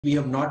we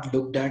have not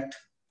looked at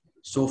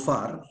so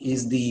far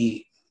is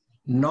the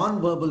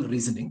non-verbal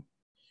reasoning.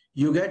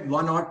 You get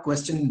one odd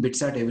question in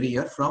BITSAT every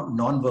year from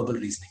non-verbal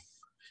reasoning.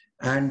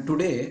 And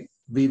today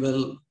we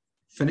will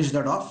finish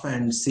that off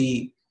and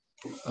see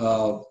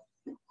how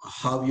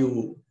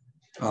you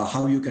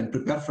can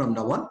prepare from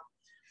now on.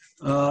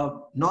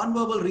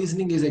 Non-verbal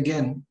reasoning is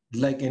again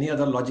like any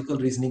other logical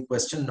reasoning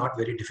question, not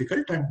very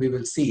difficult, and we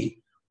will see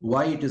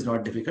why it is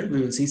not difficult.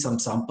 We will see some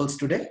samples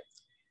today,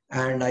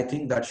 and I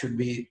think that should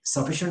be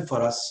sufficient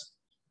for us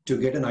to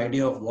get an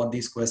idea of what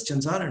these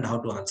questions are and how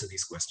to answer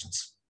these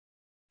questions.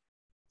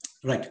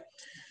 Right.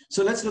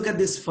 So let's look at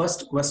this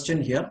first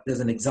question here. There's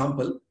an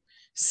example.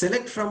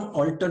 Select from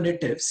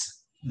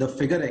alternatives the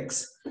figure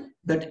X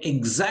that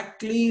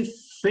exactly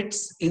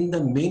fits in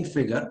the main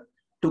figure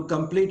to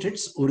complete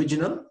its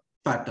original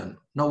pattern.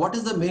 Now, what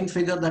is the main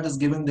figure that is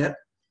given there?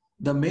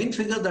 The main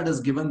figure that is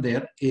given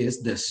there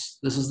is this.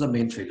 This is the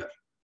main figure.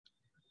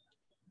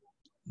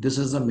 This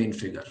is the main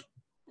figure,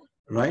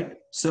 right?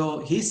 So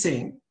he's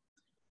saying,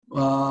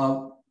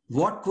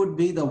 what could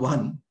be the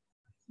one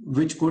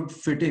which could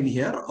fit in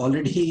here?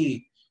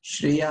 Already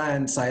Shreya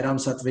and Sairam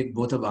Satvik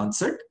both have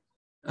answered.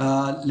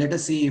 Let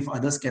us see if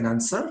others can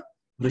answer.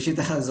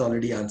 Rushita has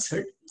already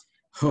answered.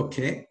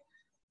 Okay.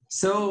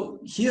 So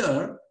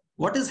here,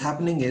 what is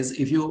happening is,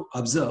 if you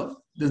observe,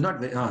 there's not,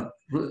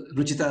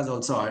 Ruchita has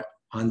also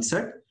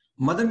answered.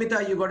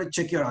 Madhumita, you got to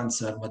check your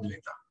answer,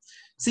 Madhumita.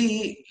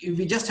 See,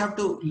 we just have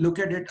to look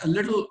at it a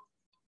little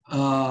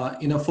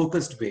in a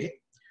focused way.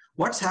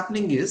 What's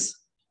happening is,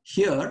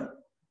 here,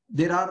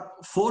 there are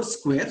 4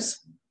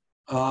 squares,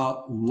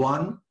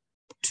 1,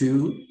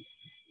 2,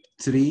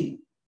 3,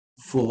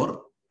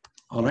 4,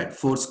 all right,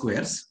 4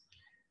 squares.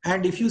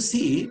 And if you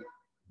see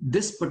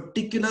this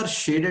particular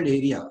shaded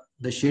area,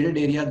 the shaded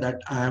area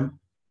that I am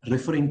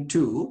referring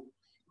to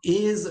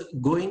is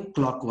going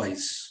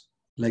clockwise,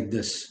 like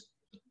this,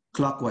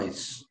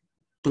 clockwise,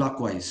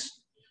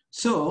 clockwise.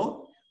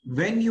 So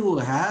when you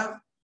have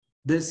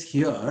this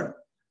here,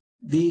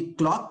 the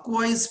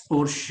clockwise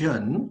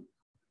portion,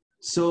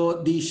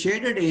 so the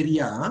shaded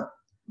area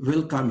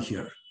will come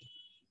here.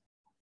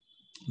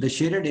 The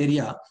shaded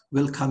area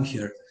will come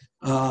here.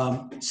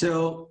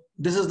 So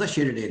this is the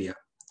shaded area,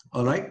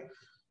 all right?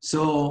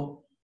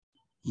 So,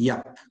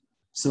 yep.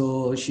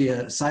 So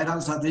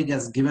Sairam Satvik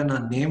has given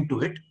a name to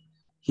it.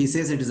 He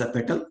says it is a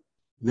petal.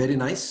 Very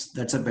nice.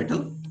 That's a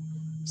petal.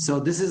 So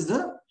this is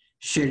the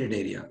shaded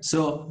area.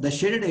 So the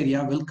shaded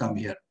area will come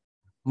here.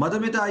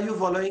 Madhumita, are you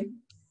following?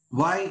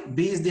 Why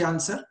B is the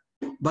answer?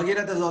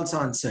 Bhagirath has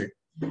also answered.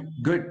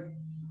 Good.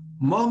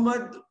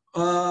 Mohammed,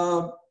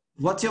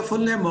 what's your full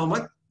name,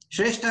 Mohammed?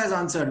 Shrestha has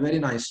answered. Very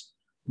nice.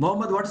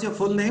 Mohammed, what's your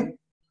full name?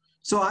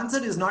 So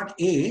answer is not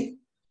A.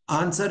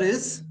 Answer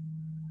is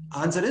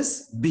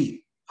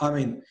B. I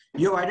mean,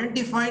 you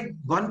identified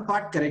one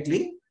part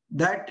correctly,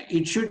 that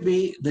it should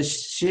be the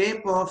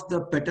shape of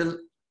the petal,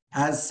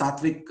 as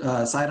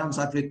Sairam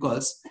Satvik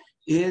calls,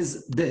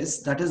 is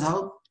this. That is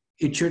how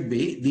it should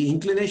be. The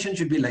inclination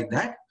should be like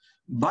that.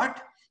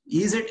 But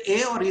is it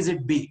A or is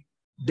it B?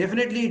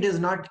 Definitely it is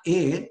not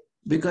A,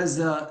 because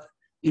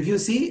if you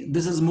see,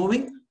 this is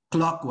moving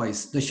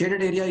clockwise. The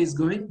shaded area is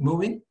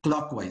moving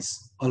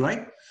clockwise. All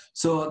right.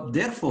 So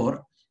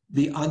therefore,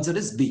 the answer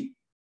is B.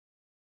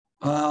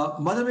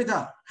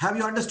 Madhumita, have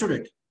you understood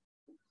it?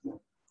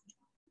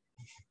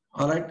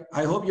 All right.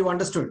 I hope you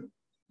understood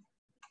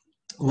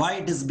why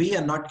it is B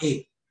and not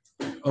A.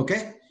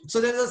 Okay.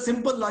 So there's a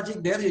simple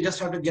logic there. You just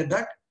have to get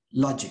that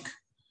logic.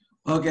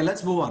 Okay.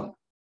 Let's move on.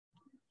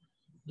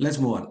 Let's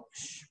move on.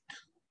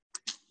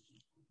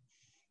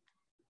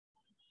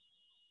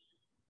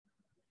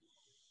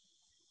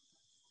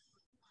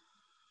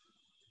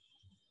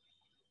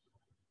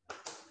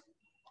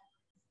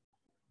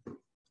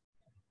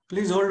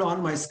 Please hold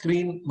on. My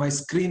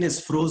screen is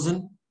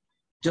frozen.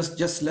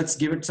 Just let's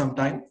give it some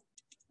time.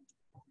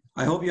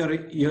 I hope you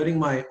are hearing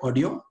my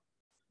audio.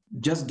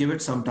 Just give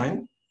it some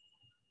time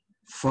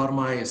for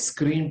my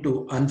screen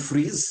to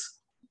unfreeze.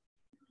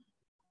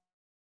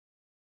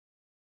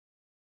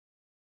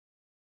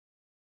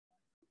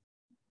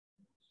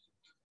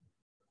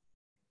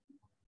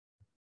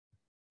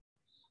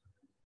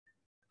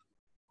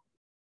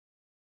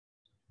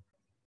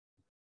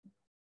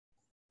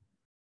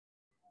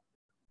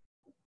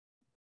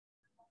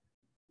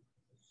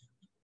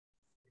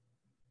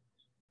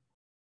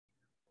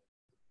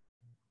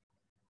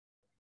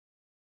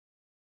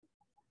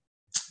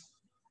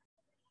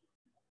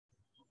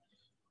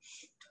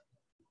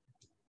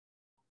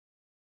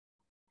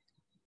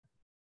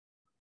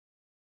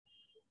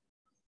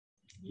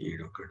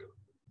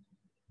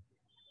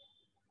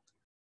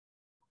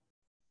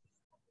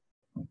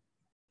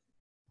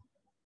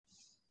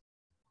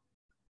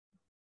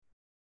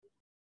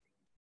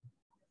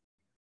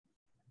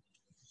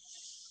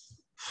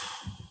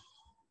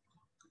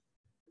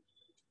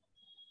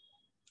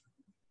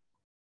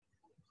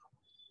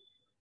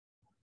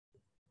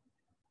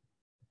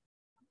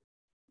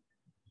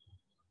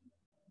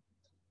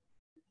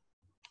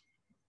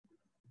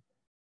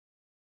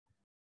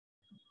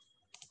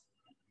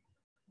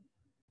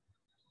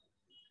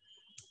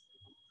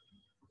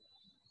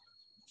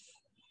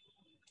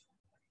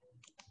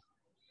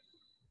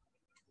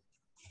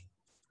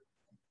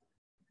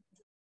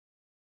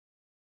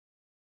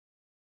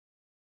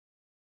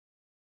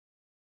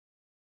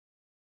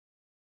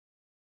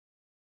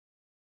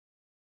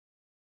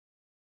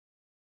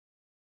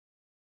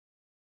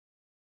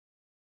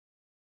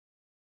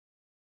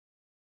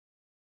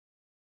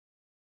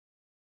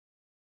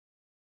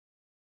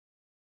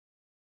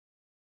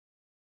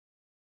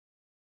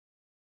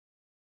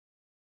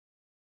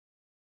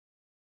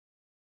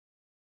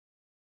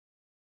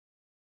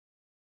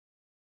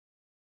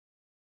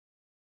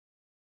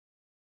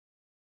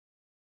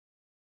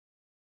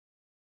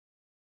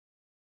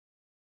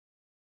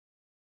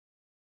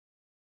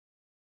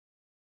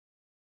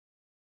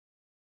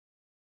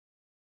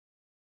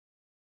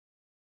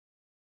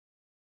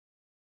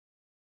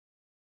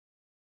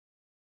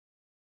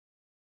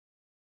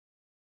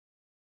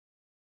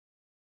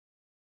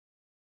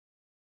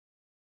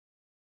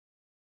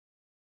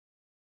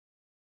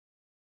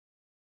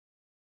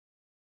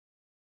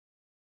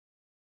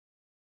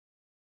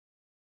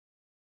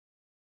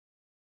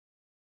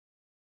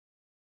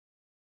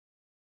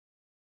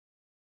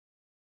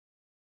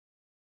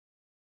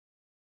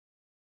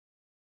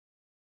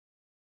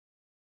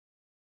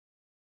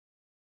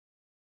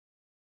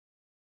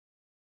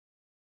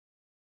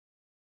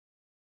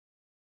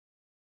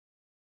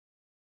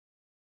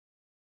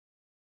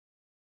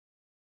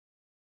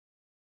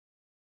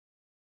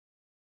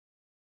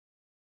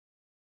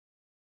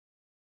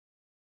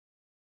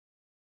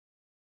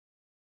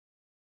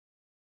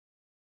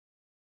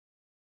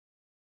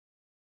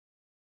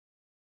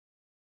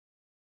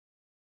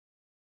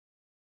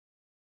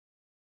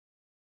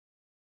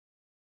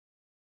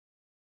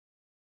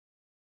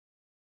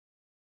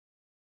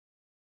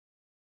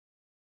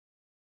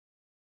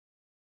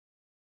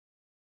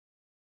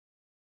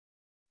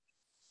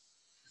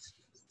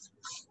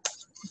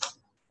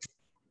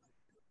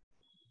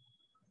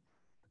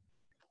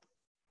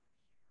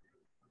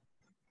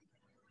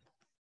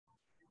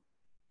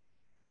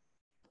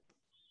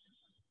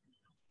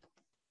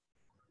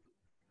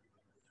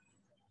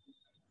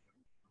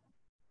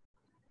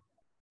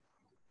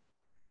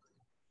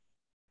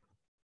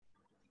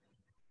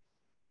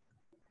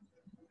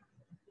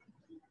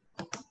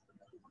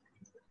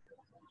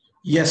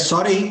 Yes,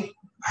 sorry,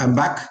 I'm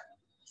back.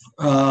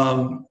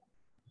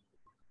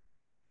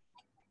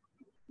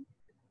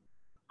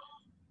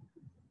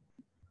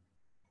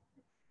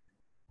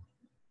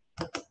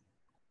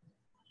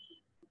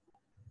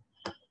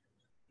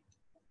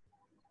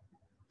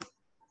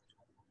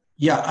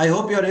 Yeah, I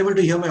hope you're able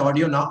to hear my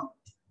audio now.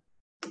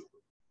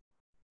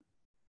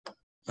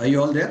 Are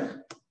you all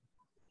there?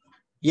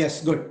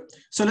 Yes, good.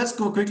 So let's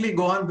quickly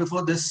go on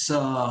before this.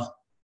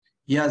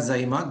 Yeah,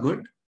 Zaima,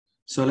 good.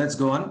 So let's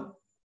go on.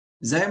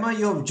 Zaima,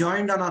 you have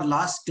joined on our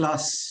last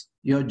class.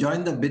 You have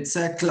joined the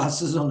BITSAT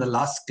classes on the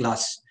last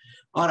class.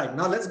 All right,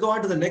 now let's go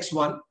on to the next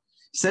one.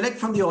 Select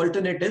from the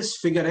alternatives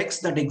figure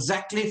X that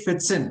exactly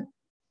fits in.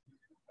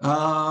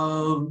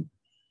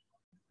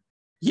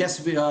 Yes,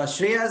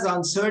 Shreya has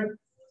answered.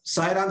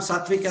 Sairam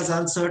Satvik has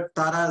answered.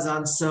 Tara has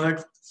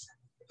answered.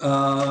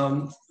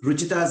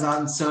 Ruchita has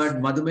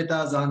answered.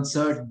 Madhumita has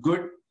answered.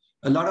 Good.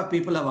 A lot of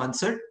people have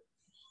answered.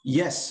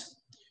 Yes.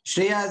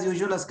 Shreya, as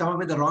usual, has come up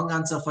with the wrong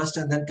answer first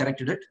and then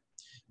corrected it.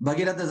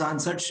 Bhagirath has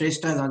answered.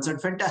 Shrestha has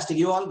answered. Fantastic.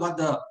 You're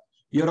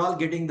all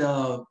getting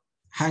the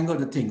hang of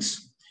the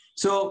things.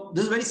 So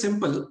this is very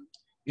simple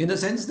in the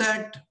sense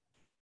that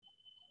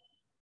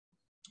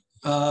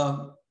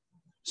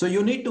so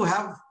you need to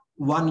have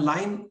one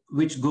line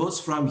which goes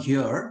from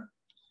here.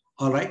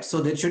 All right.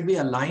 So there should be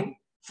a line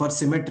for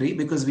symmetry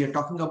because we are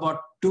talking about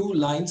two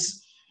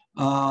lines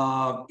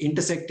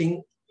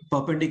intersecting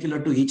perpendicular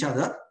to each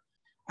other.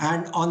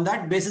 And on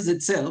that basis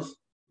itself,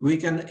 we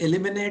can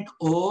eliminate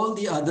all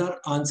the other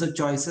answer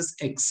choices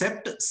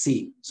except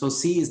C. So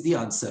C is the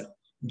answer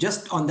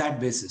just on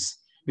that basis,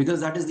 because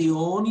that is the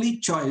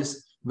only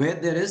choice where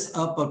there is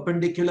a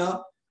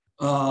perpendicular,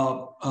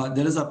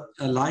 there is a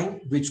line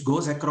which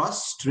goes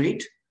across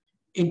straight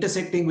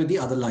intersecting with the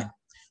other line.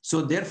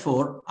 So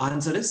therefore,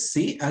 answer is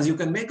C. As you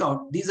can make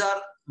out, these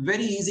are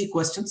very easy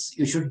questions.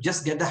 You should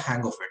just get the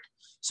hang of it.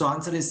 So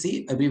answer is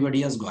C.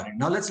 Everybody has got it.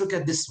 Now let's look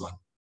at this one.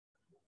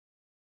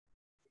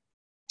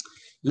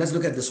 Let's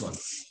look at this one.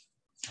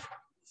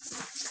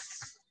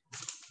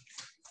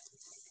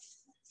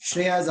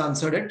 Shreya has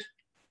answered it.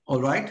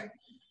 All right.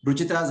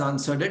 Ruchita has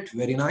answered it.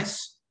 Very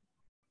nice.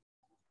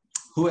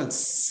 Who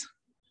else?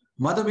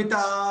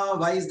 Madhumita,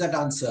 why is that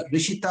answer?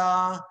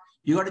 Rishita,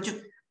 you got to check.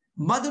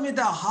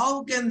 Madhumita,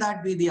 how can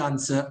that be the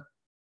answer?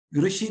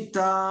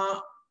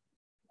 Rishita,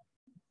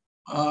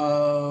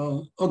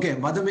 okay,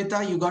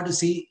 Madhumita, you got to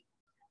see.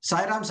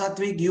 Sairam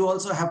Satvik, you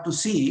also have to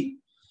see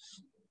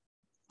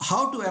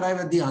how to arrive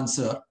at the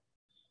answer.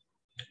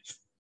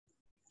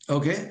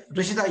 Okay,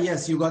 Rishita,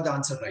 yes, you got the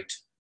answer right.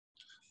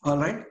 All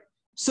right.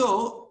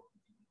 So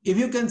if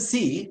you can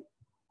see,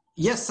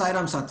 yes,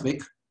 Sairam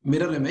Satvik,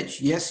 mirror image,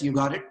 yes, you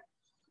got it.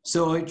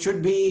 So it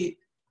should be,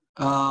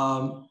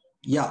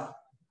 yeah,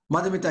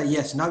 Madhumita,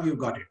 yes, now you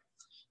got it.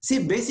 See,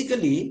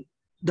 basically,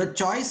 the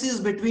choice is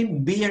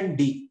between B and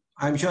D.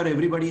 I'm sure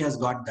everybody has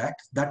got that.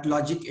 That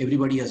logic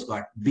everybody has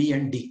got, B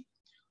and D.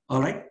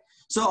 All right.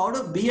 So out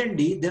of B and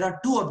D, there are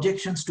two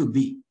objections to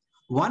B.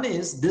 One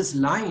is this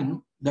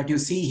line that you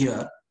see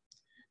here.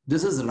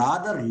 This is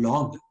rather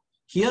long.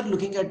 Here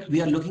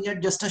we are looking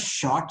at just a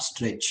short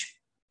stretch.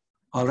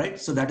 All right.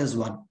 So that is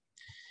one.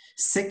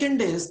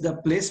 Second is the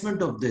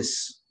placement of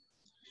this.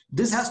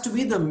 This has to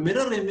be the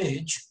mirror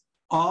image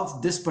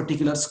of this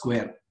particular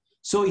square.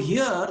 So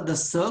here the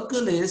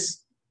circle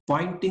is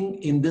pointing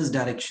in this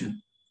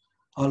direction.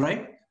 All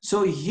right.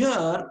 So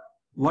here,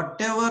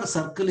 whatever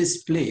circle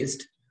is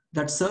placed,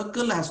 that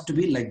circle has to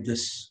be like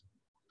this.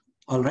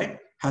 All right.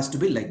 Has to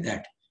be like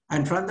that.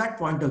 And from that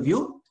point of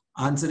view,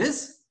 answer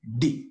is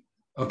D.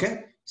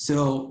 Okay.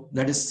 So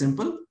that is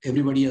simple.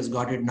 Everybody has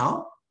got it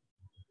now.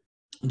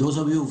 Those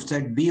of you who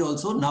said B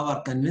also now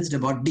are convinced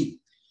about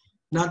D.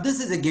 Now this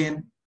is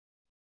again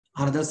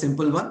another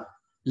simple one.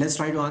 Let's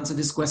try to answer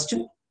this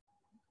question.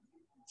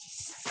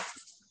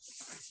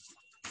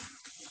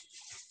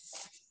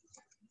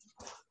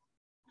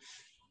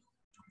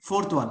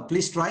 Fourth one,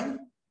 please try.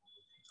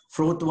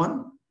 Fourth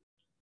one.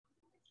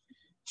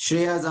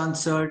 Shreya has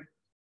answered.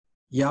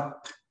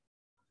 Yup.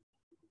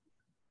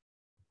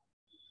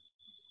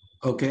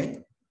 Okay.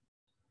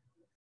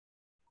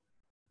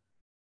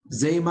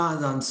 Zaima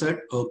has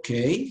answered.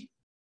 Okay.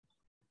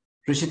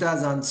 Rishita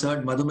has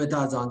answered. Madhumita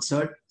has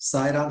answered.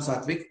 Sairam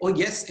Satvik. Oh,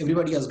 yes,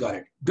 everybody has got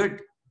it.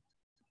 Good.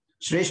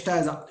 Shrestha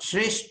has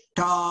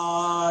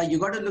Shrestha. You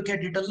got to look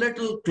at it a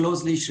little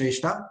closely,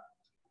 Shrestha.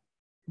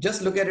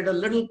 Just look at it a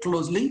little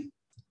closely.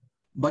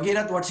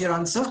 Bhagirath, what's your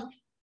answer?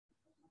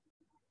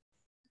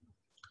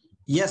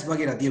 Yes,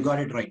 Bhagirath, you got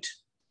it right.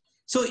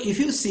 So if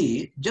you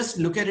see, just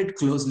look at it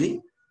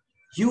closely.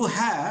 You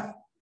have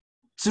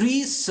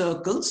three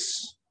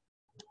circles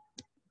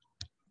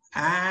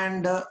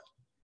and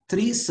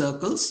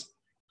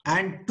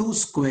two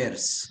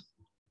squares.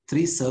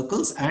 3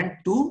 circles and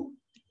 2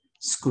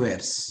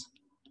 squares.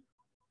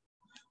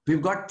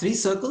 We've got 3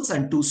 circles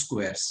and 2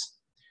 squares.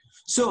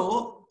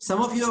 So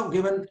some of you have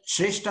given,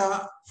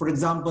 Shrestha, for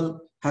example,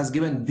 has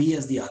given B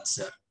as the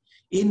answer.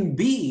 In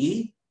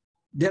B,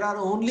 there are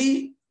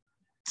only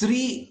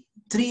three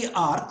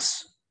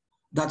arcs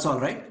That's all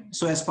right.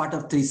 So as part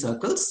of 3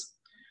 circles,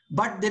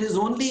 but there is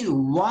only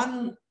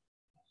one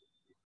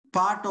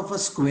part of a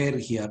square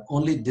here,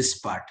 only this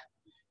part.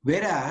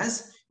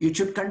 Whereas it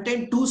should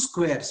contain 2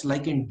 squares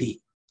like in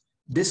D.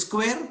 This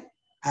square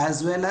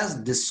as well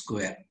as this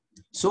square.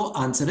 So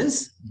answer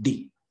is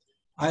D.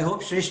 I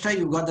hope Shrestha,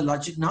 you got the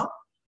logic now.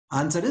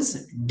 Answer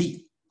is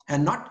D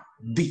and not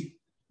B.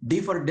 D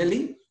for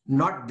Delhi,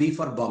 not B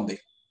for Bombay.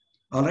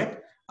 All right.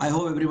 I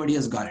hope everybody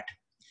has got it.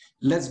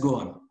 Let's go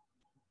on.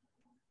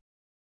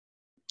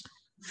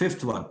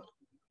 5th one.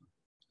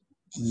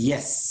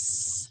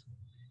 Yes.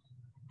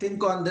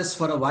 Think on this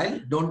for a while.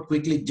 Don't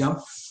quickly jump.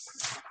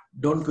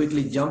 Don't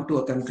quickly jump to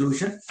a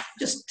conclusion.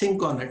 Just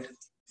think on it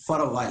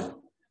for a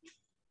while.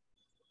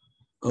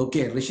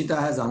 Okay, Rishita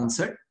has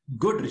answered.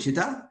 Good,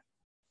 Rishita.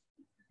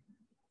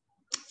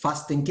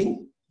 Fast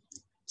thinking.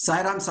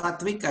 Sairam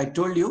Satvik, I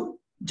told you,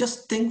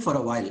 just think for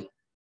a while.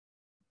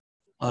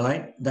 All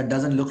right, that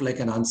doesn't look like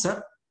an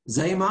answer.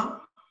 Zaima,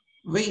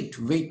 wait.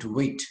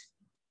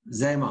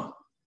 Zaima.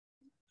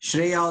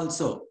 Shreya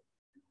also.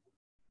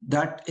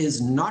 That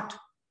is not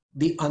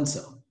the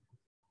answer.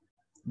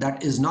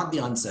 That is not the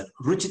answer.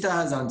 Ruchita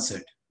has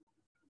answered.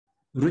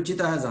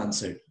 Ruchita has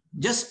answered.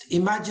 Just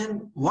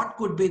imagine what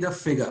could be the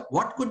figure.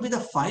 What could be the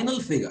final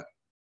figure?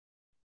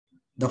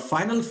 The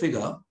final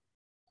figure,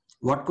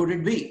 what could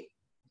it be?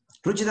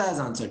 Ruchita has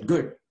answered.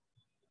 Good.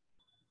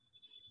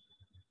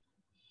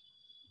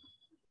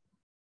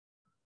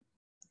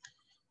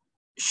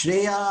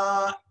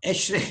 Shreya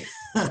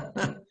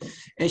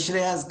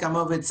has come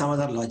up with some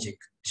other logic.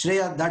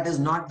 Shreya, that is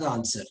not the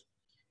answer.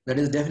 That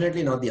is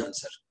definitely not the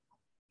answer.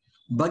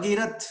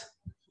 Bhagirath,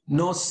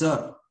 no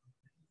sir.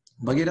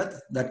 Bhagirath,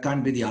 that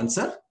can't be the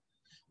answer.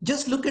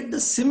 Just look at the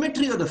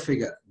symmetry of the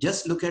figure.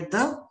 Just look at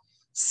the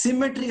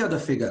symmetry of the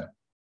figure.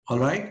 All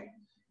right.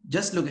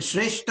 Just look at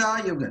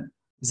Shrestha, Yugan.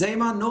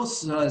 Zaima, no,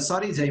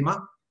 sorry,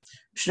 Zaima.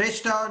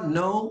 Shrestha,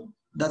 no,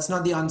 that's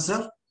not the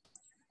answer.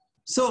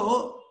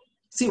 So,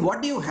 see,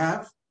 what do you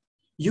have?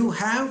 You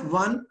have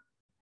one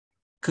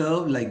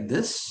curve like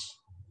this.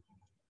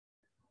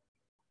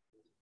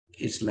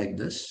 It's like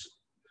this.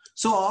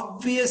 So,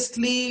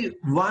 obviously,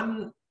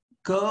 one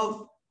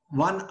curve,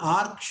 one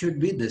arc should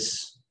be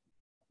this.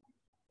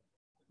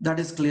 That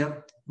is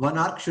clear. One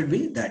arc should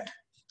be that.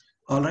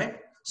 All right.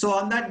 So,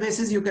 on that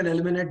basis, you can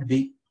eliminate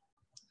B.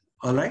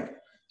 All right.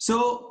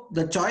 So,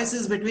 the choice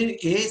is between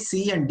A,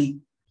 C, and D.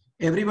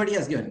 Everybody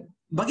has given.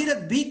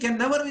 Bhagirath, B can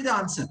never be the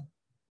answer.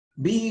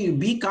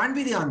 B can't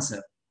be the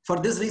answer for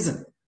this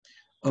reason.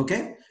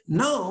 Okay.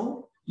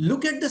 Now,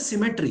 look at the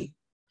symmetry.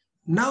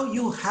 Now,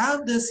 you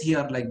have this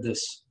here like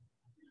this.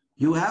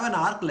 You have an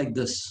arc like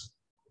this.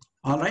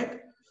 All right.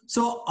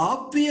 So,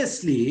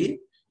 obviously,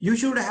 you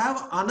should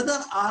have another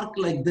arc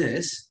like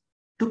this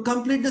to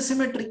complete the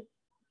symmetry.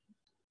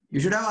 You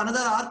should have another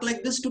arc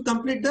like this to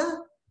complete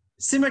the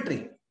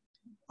symmetry.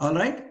 All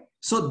right.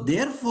 So,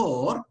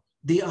 therefore,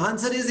 the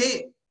answer is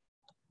A.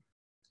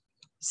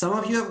 Some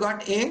of you have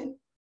got A.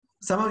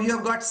 Some of you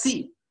have got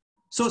C.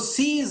 So,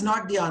 C is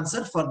not the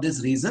answer for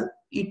this reason.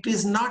 It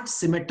is not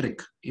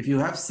symmetric. If you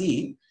have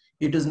C,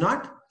 it is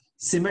not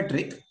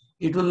symmetric.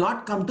 It will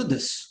not come to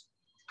this.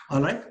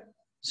 All right.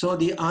 So,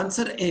 the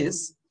answer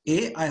is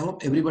A. I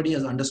hope everybody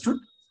has understood.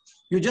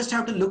 You just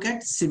have to look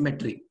at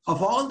symmetry.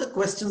 Of all the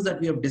questions that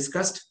we have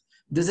discussed,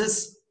 this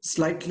is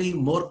slightly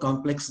more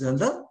complex than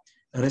the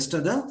rest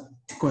of the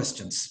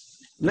questions.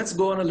 Let's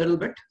go on a little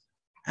bit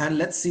and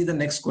let's see the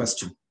next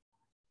question.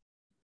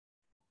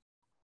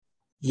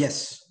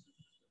 Yes.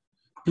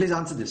 Please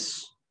answer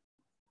this.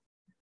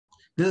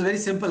 This is very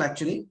simple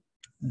actually.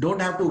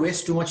 Don't have to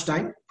waste too much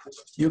time.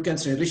 You can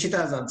say Rishita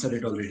has answered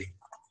it already.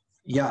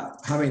 Yeah,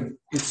 I mean,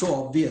 it's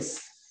so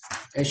obvious.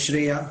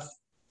 Shreya,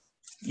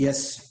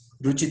 yes.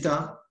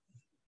 Ruchita,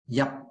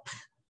 yep.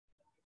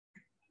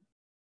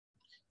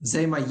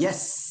 Zaima,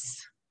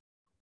 yes.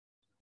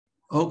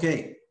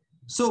 Okay.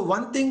 So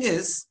one thing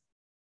is,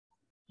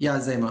 yeah,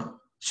 Zaima,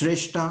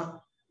 Shrestha,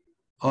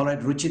 all right,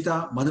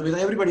 Ruchita, Madhumita,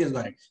 everybody has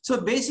got it.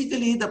 So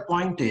basically the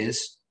point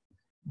is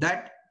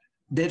that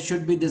there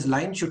should be, this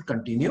line should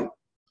continue.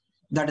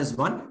 That is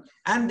one.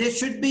 And there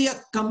should be a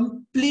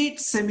complete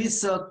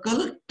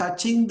semicircle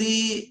touching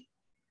the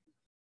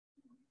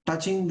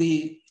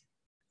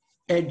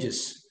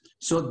edges.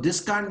 So this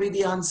can't be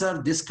the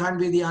answer, this can't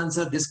be the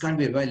answer, this can't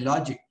be. By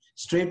logic,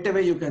 straight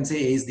away you can say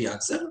A is the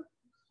answer.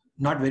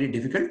 Not very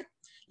difficult.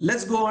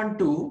 Let's go on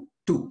to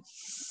 2.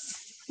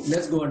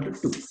 Let's go on to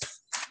 2.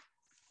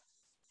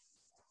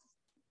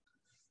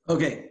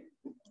 Okay,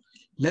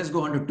 let's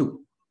go on to 2.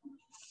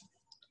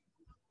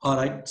 All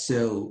right,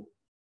 so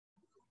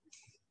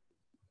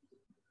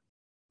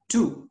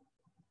 2.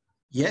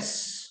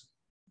 Yes.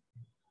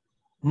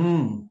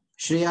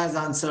 Shreya has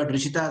answered,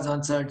 Rishita has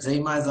answered,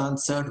 Zaima has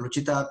answered,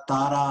 Ruchita,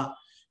 Tara,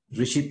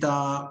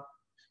 Rishita,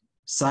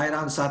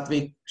 Sairam,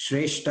 Satvik,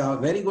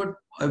 Shrestha. Very good.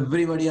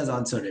 Everybody has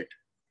answered it.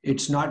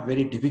 It's not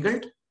very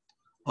difficult.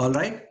 All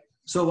right.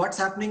 So what's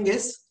happening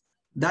is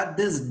that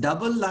this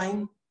double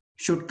line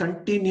should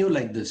continue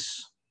like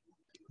this.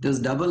 This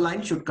double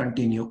line should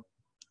continue.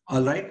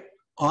 All right.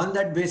 On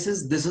that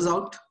basis, this is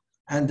out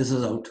and this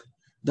is out.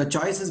 The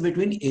choice is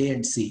between A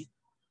and C.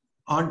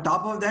 On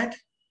top of that,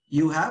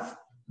 you have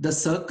the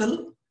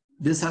circle.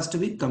 This has to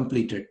be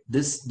completed.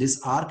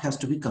 This arc has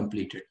to be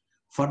completed.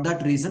 For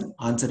that reason,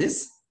 answer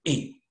is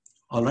A.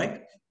 All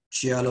right.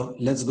 Chalo,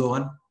 let's go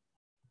on.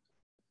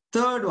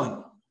 Third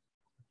one.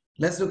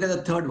 Let's look at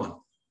the third one.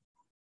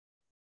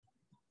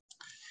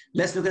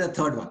 Let's look at the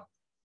third one.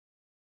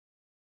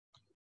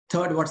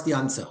 Third, what's the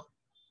answer?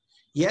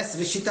 Yes,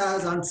 Rishita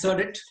has answered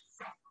it.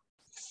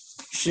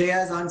 Shreya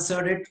has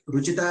answered it.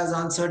 Ruchita has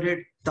answered it.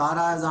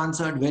 Tara has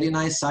answered. Very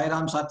nice.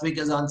 Sairam Satvik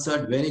has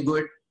answered. Very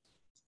good.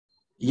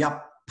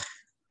 Yup.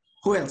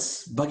 Who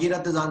else?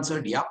 Bhagirath has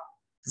answered. Yup.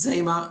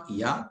 Zaima.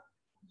 Yeah.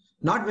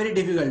 Not very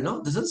difficult,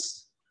 no? This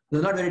is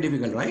not very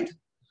difficult, right?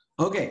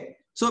 Okay.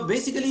 So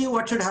basically,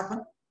 what should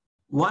happen?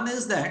 One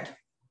is that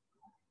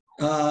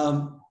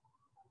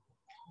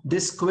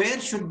this square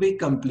should be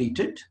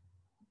completed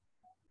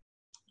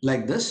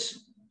like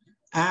this,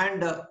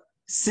 and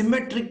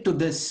symmetric to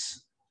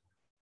this,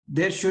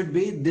 there should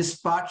be, this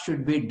part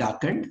should be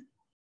darkened.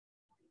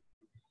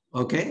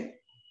 Okay,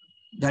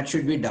 that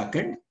should be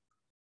darkened.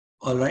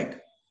 All right.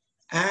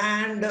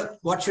 And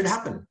what should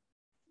happen?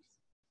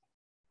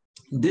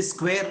 This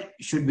square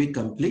should be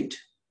complete.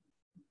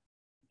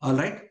 All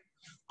right.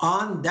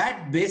 On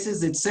that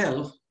basis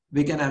itself,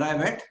 we can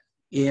arrive at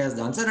A as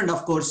the answer. And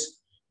of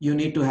course, you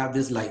need to have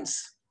these lines.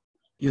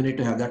 You need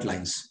to have that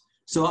lines.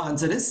 So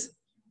answer is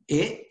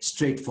A,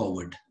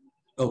 straightforward.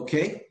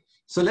 Okay.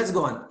 So let's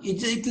go on.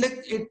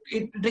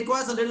 It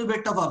requires a little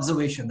bit of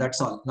observation. That's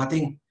all.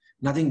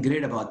 Nothing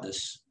great about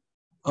this.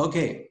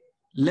 Okay.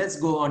 Let's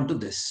go on to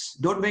this.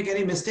 Don't make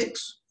any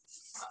mistakes.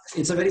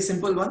 It's a very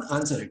simple one.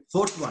 Answer it.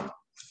 Fourth one.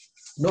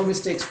 No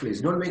mistakes,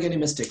 please. Don't make any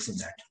mistakes in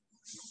that.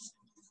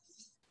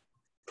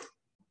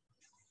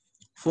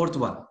 Fourth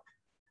one.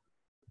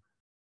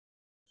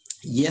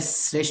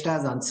 Yes, Shrestha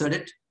has answered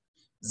it.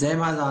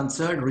 Zaima has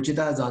answered.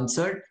 Ruchita has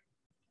answered.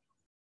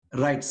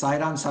 Right.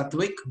 Sairam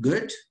Satvik.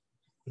 Good.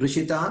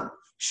 Ruchita.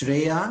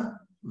 Shreya.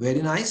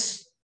 Very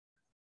nice.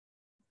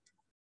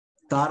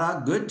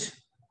 Tara. Good.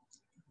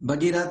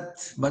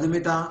 Bhagirath.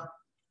 Madhumita.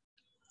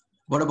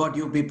 What about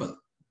you people?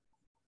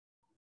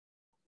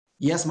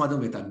 Yes,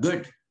 Madhumita.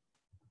 Good.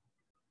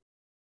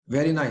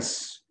 Very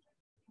nice.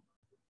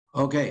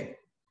 Okay.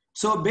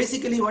 So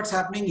basically what's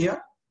happening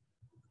here?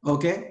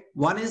 Okay.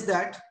 One is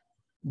that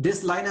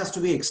this line has to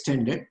be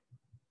extended.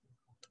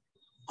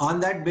 On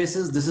that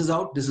basis, this is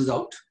out, this is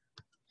out.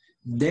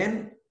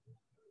 Then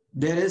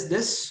there is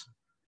this.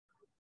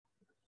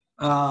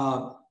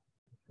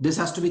 This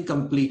has to be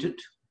completed.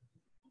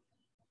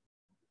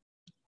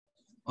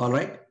 All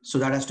right. So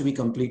that has to be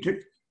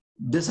completed.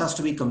 This has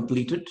to be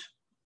completed.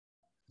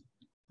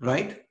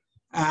 Right.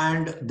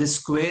 And this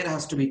square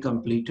has to be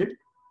completed.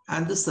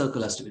 And the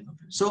circle has to be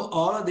completed. So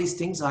all of these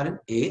things are in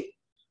A.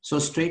 So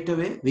straight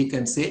away, we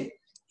can say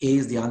A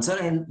is the answer.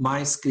 And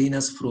my screen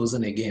has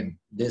frozen again.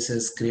 This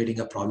is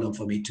creating a problem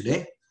for me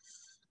today.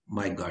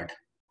 My God.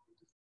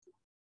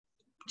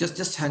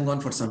 Just hang on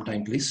for some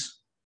time, please.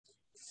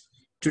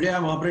 Today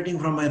I'm operating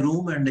from my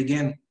room, and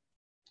again,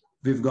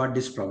 we've got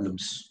these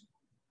problems.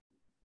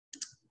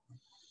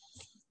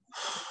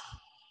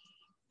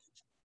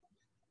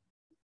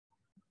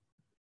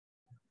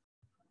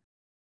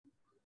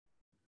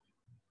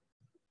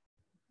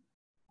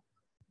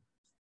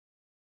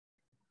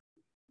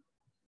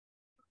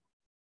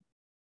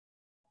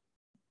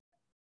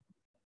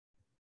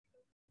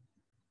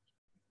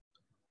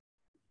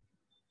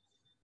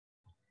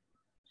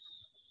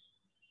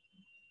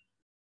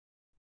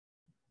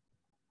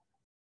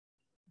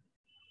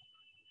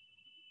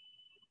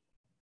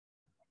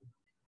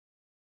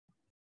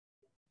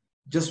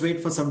 Just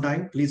wait for some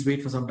time. Please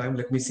wait for some time.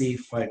 Let me see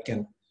if I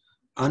can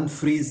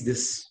unfreeze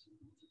this.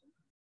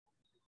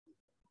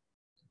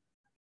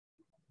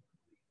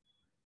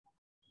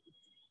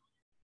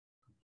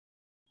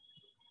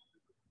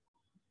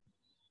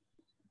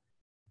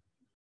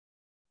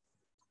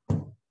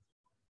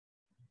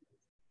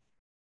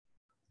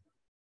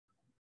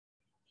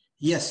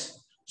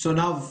 Yes. So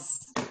now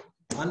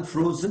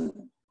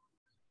unfrozen.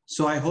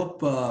 So I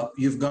hope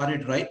you've got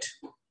it right.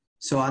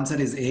 So answer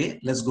is A.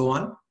 Let's go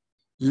on.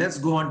 Let's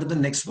go on to the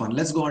next one.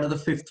 Let's go on to the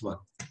fifth one.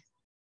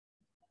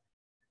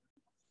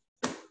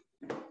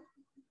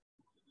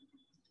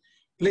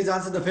 Please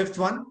answer the fifth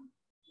one.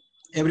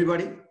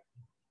 Everybody.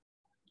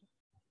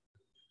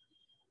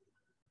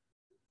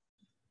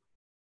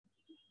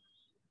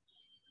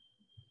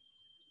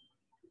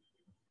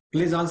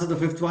 Please answer the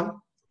fifth one.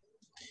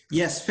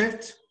 Yes,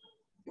 fifth.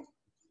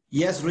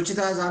 Yes,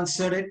 Ruchita has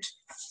answered it.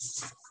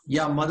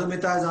 Yeah,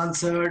 Madhumita has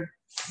answered.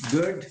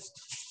 Good.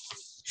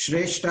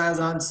 Shrestha has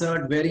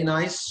answered. Very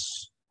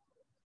nice.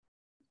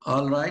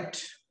 All right.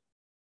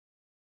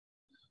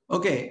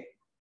 Okay.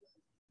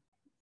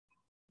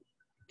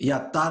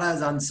 Yeah, Tara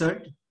has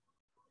answered.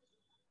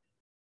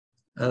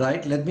 All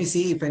right. Let me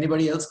see if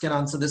anybody else can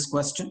answer this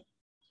question.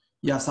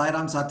 Yeah,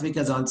 Sairam Satvik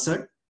has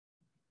answered.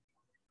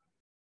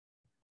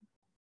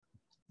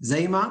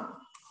 Zaima.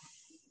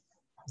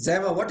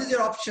 Zaima, what is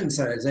your option,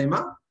 sir?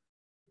 Zaima?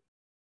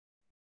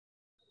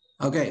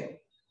 Okay.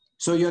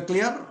 So you're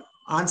clear?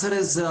 Answer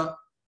is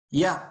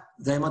yeah,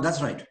 Zaima,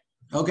 that's right.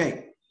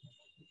 Okay.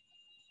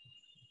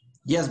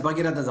 Yes,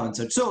 Bhagirath has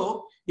answered.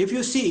 So if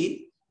you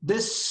see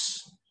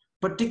this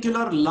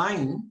particular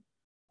line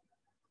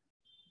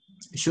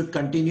should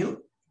continue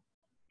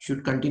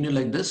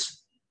like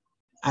this.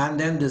 And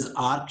then this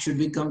arc should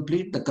be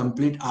complete. The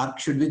complete arc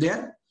should be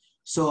there.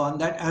 So on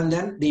that, and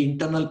then the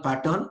internal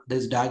pattern,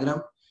 this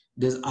diagram,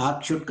 this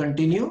arc should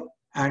continue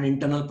and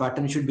internal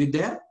pattern should be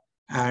there.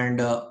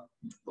 And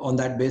on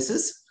that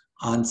basis,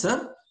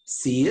 answer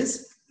C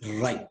is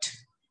right.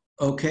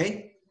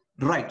 Okay,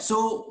 right.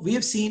 So we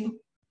have seen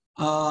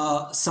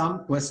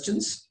some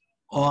questions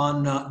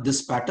on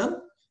this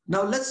pattern.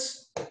 Now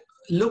let's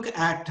look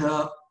at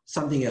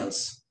something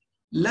else.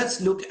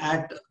 Let's look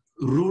at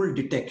rule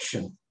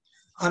detection,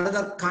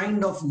 another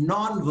kind of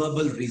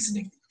non-verbal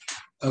reasoning.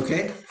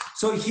 Okay,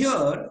 so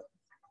here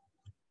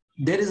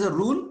there is a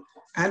rule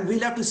and we'll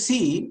have to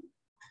see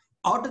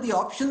out of the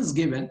options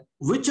given,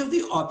 which of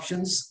the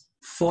options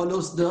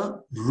follows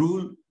the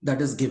rule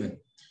that is given.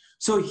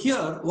 So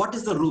here, what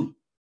is the rule?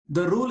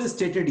 The rule is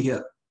stated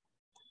here.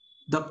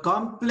 The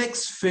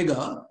complex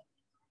figure,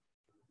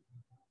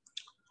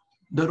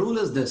 the rule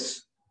is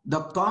this.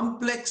 The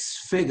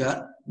complex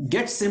figure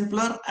gets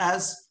simpler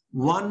as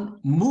one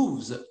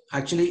moves.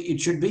 Actually, it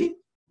should be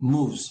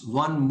moves.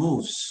 One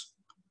moves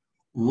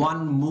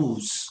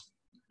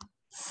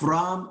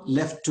from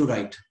left to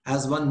right.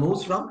 As one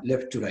moves from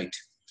left to right.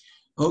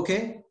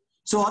 Okay.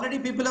 So already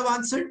people have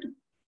answered.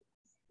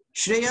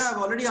 Shreya,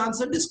 I've already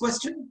answered this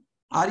question.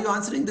 Are you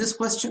answering this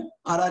question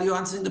or are you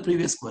answering the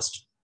previous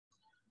question?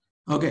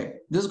 Okay.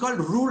 This is called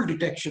rule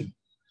detection.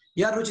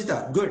 Yeah,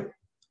 Ruchita, good.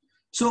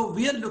 So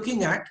we are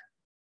looking at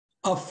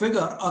a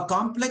figure, a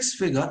complex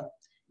figure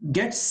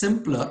gets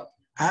simpler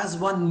as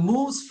one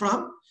moves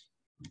from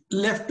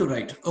left to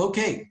right.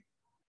 Okay.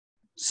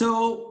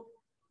 So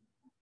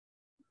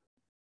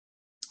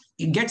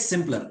it gets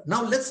simpler.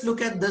 Now let's look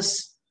at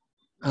this,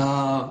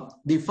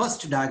 the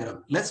first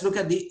diagram. Let's look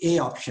at the A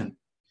option.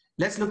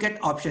 Let's look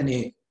at option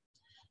A.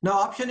 Now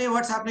option A,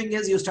 what's happening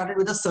is you started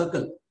with a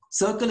circle.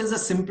 Circle is the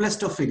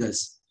simplest of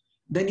figures.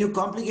 Then you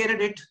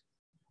complicated it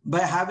by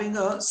having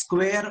a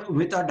square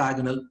with a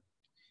diagonal,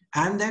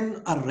 and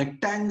then a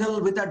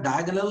rectangle with a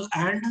diagonal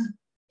and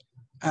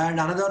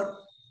another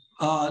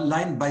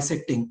line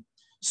bisecting.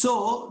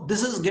 So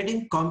this is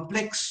getting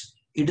complex.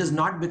 It is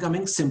not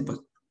becoming simple.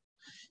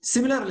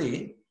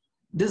 Similarly,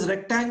 this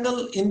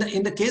rectangle in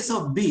the case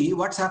of B,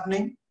 what's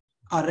happening?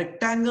 A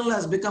rectangle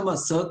has become a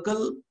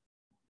circle,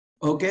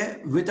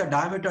 okay, with a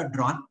diameter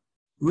drawn,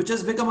 which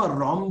has become a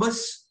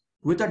rhombus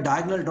with a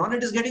diagonal drawn.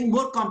 It is getting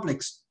more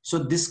complex. So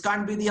this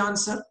can't be the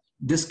answer.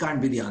 This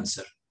can't be the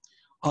answer.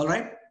 All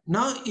right.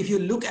 Now, if you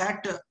look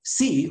at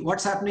C,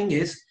 what's happening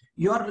is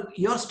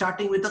you're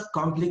starting with a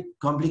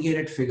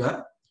complicated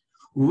figure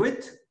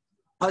with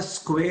a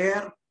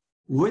square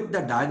with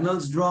the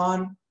diagonals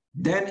drawn,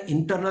 then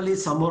internally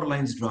some more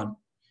lines drawn.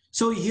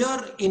 So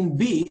here in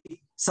B,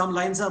 some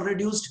lines are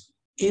reduced.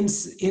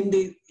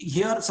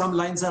 Here some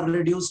lines are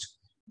reduced.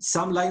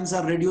 Some lines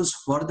are reduced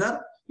further.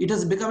 It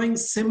is becoming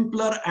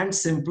simpler and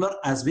simpler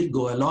as we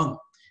go along.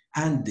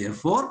 And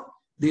therefore,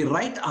 the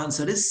right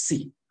answer is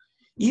C.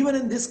 Even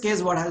in this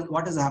case,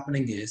 what is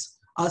happening is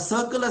a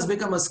circle has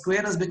become a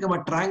square, has become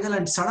a triangle,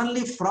 and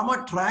suddenly from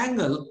a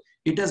triangle,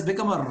 it has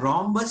become a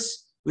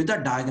rhombus with a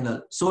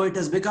diagonal. So it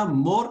has become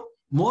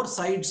more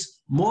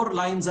sides, more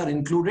lines are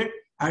included,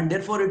 and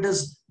therefore it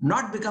is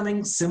not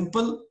becoming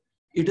simple.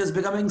 It is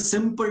becoming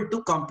simple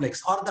to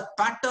complex, or the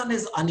pattern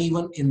is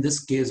uneven in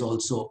this case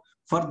also.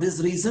 For this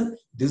reason,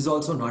 this is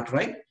also not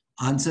right.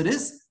 Answer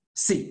is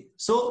C.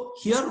 So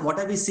here, what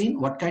have we seen?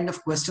 What kind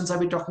of questions are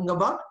we talking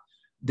about?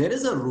 There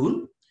is a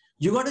rule.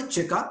 You got to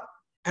check up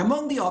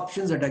among the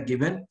options that are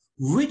given,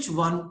 which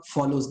one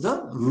follows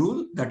the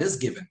rule that is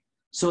given.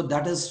 So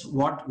that is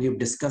what we have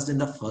discussed in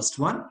the first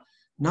one.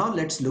 Now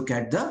let's look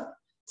at the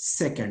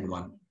second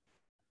one.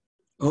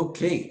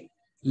 Okay,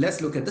 let's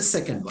look at the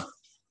second one.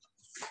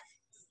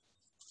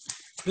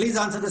 Please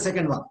answer the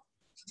second one.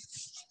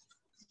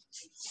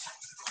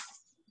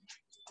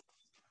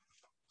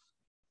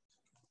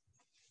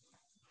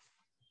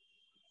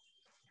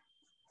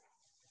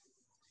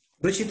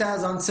 Rishita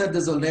has answered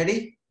this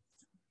already.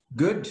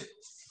 Good.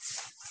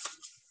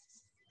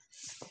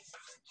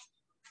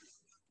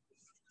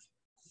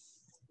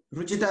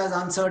 Ruchita has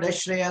answered.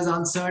 Ashray has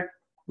answered.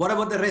 What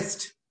about the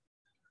rest?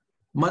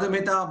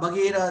 Madhumita,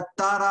 Bhagira,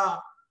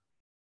 Tara,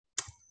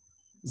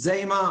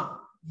 Zaima.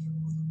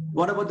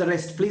 What about the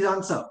rest? Please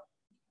answer.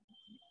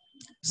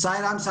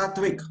 Sairam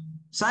Satvik.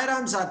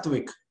 Sairam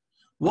Satvik.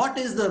 What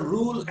is the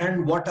rule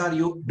and what are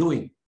you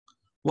doing?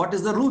 What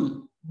is the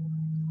rule?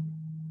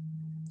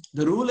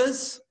 The rule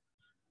is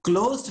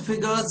closed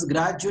figures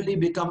gradually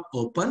become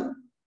open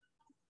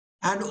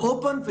and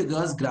open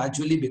figures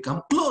gradually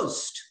become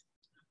closed.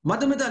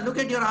 Madhumita, look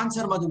at your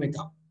answer,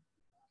 Madhumita.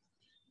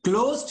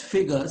 Closed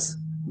figures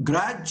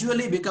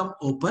gradually become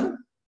open.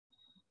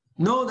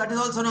 No, that is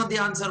also not the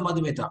answer,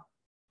 Madhumita.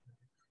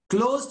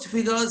 closed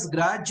figures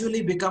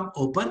gradually become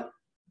open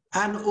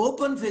and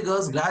open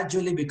figures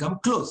gradually become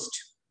closed.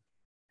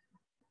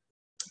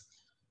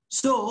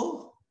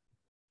 So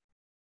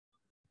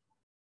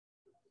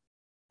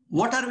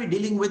what are we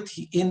dealing with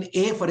in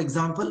A, for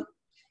example?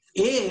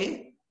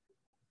 A,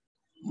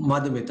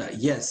 Madhumita,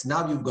 yes,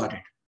 now you've got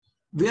it.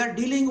 We are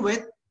dealing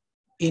with,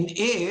 in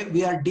A,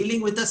 we are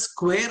dealing with a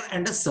square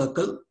and a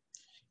circle.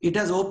 It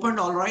has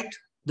opened all right.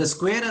 The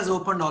square has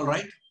opened all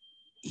right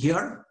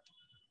here.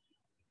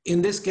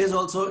 In this case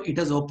also it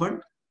has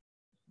opened.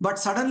 But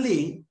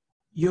suddenly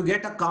you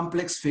get a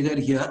complex figure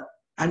here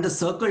and the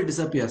circle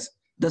disappears.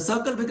 The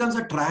circle becomes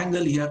a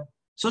triangle here.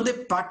 So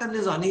the pattern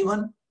is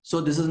uneven.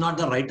 So this is not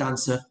the right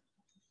answer.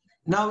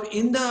 Now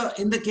in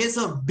the case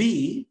of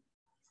B,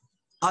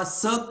 a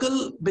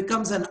circle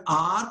becomes an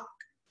arc.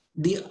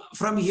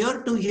 From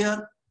here to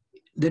here,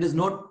 there is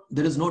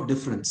no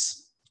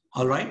difference.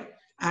 All right.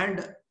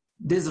 And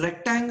this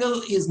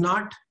rectangle is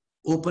not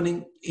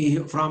opening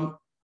from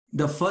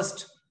the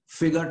first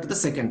figure to the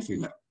second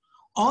figure.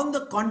 On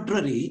the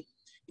contrary,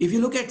 if you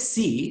look at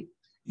C,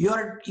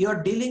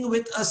 you're dealing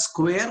with a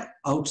square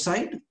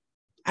outside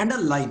and a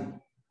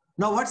line.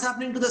 Now what's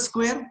happening to the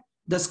square?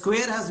 The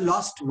square has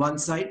lost one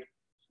side,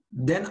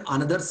 then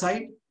another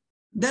side,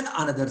 then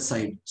another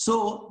side.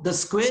 So the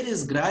square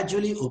is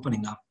gradually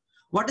opening up.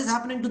 What is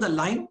happening to the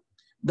line?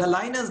 The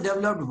line has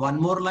developed one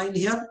more line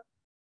here,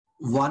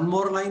 one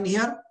more line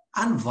here,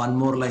 and one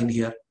more line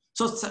here.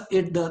 So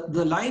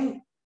the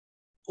line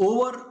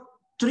over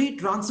 3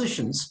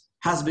 transitions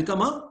has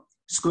become a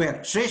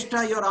square.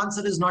 Shrestha, your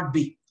answer is not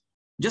B.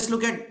 Just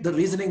look at the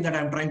reasoning that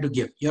I'm trying to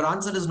give. Your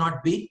answer is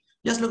not B.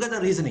 Just look at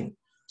the reasoning.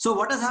 So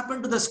what has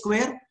happened to the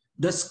square?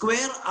 The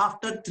square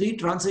after 3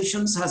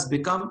 transitions has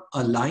become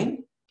a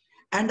line,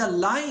 and a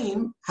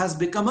line has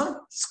become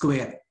a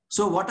square.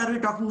 So what are we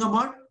talking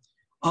about?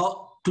 A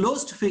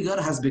closed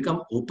figure has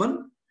become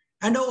open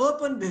and an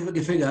open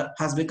figure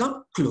has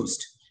become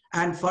closed.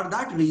 And for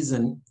that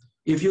reason,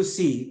 if you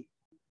see,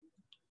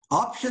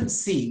 option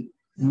C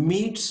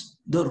meets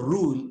the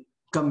rule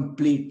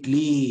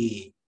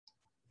completely.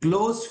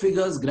 Closed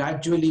figures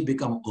gradually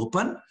become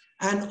open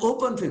and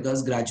open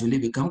figures gradually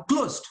become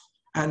closed.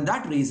 And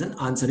that reason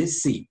answer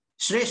is C.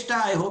 Shrestha,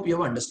 I hope you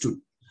have understood.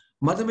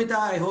 Madhumita,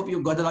 I hope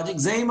you got the logic.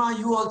 Zaima,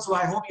 you also,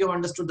 I hope you have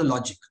understood the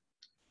logic.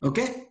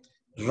 Okay,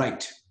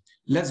 right.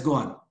 Let's go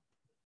on.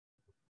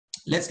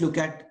 Let's look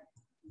at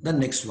the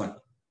next one.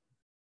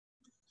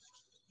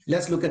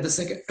 Let's look at the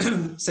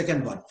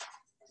second one.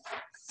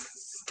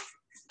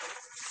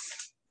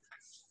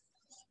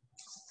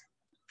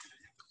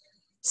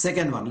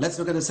 Second one. Let's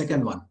look at the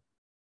second one.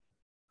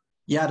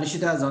 Yeah,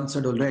 Rishita has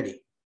answered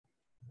already.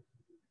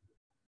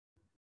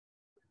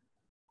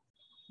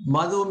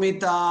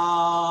 Madhumita,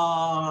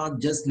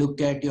 just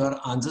look at your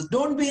answers.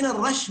 Don't be in a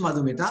rush,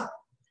 Madhumita.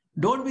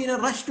 Don't be in a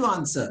rush to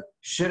answer.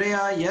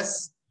 Shreya,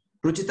 yes.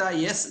 Ruchita,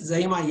 yes.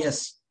 Zaima,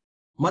 yes.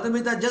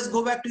 Madhumita, just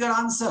go back to your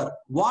answer.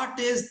 What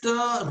is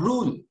the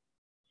rule?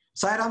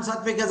 Sairam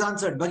Satvik has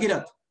answered.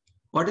 Bhagirath,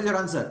 what is your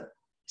answer?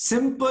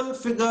 Simple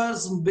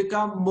figures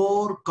become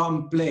more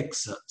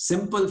complex.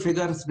 Simple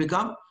figures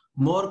become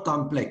more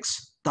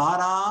complex.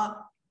 Tara,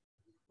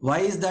 why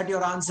is that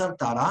your answer,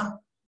 Tara?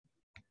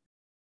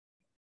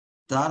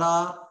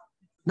 Tara.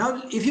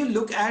 Now, if you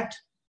look at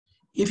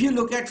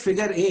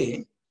figure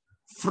A,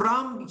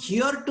 from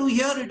here to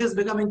here, it is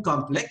becoming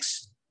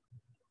complex.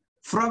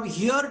 From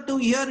here to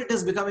here, it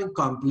is becoming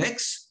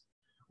complex.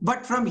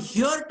 But from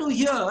here to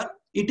here,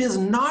 it is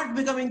not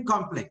becoming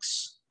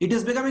complex. It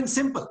is becoming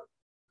simple.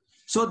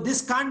 So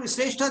this can't be,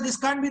 Shrestha, this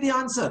can't be the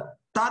answer.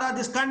 Tara,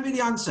 this can't be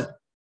the answer.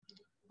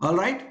 All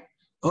right.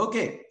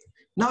 Okay.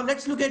 Now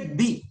let's look at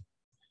B.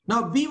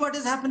 Now B, what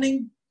is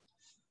happening?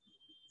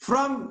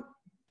 From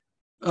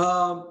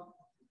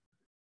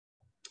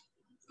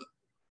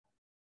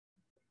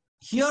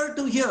here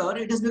to here,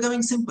 it is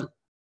becoming simple.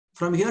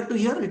 From here to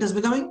here, it is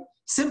becoming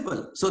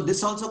simple. So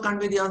this also can't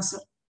be the answer.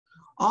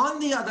 On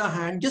the other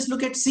hand, just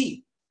look at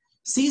C.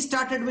 C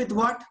started with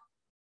what?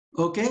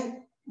 Okay,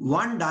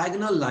 one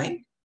diagonal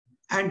line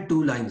and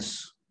 2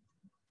 lines.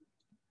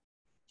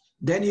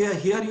 Then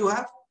here you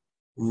have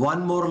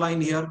one more line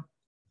here.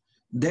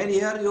 Then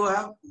here you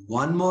have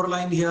one more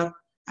line here.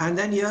 And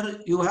then here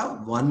you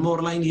have one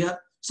more line here.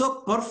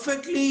 So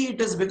perfectly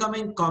it is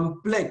becoming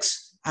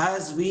complex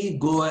as we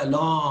go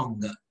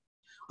along.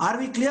 Are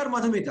we clear,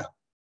 Madhumita?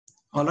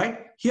 All right.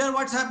 Here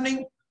what's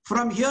happening?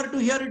 From here to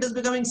here it is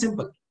becoming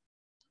simple.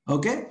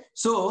 Okay.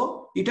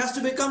 So it has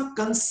to become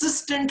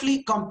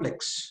consistently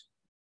complex.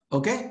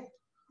 Okay.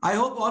 I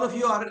hope all of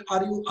you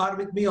are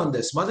with me on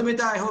this.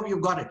 Madhumita, I hope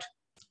you got it.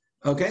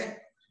 Okay.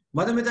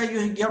 Madhumita,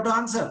 you have to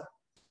answer.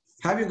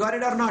 Have you got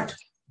it or not?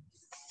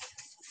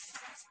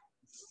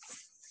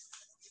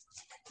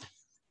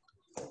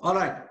 All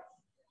right.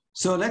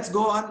 So let's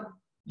go on.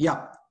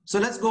 Yeah. So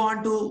let's go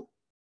on to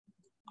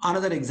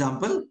another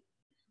example.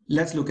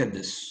 Let's look at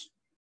this.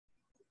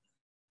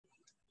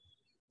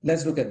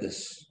 Let's look at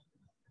this.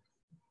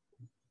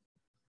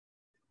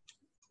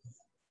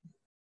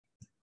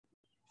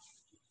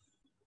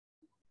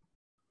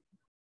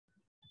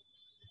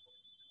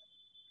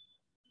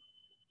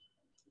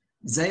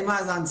 Zaima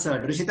has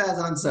answered. Rishita has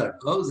answered.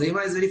 Oh,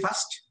 Zaima is very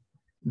fast.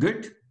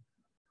 Good.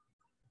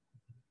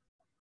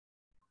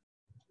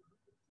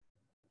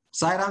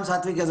 Sairam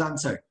Satvik has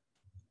answered.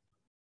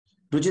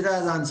 Ruchita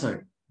has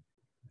answered.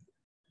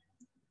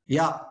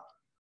 Yeah.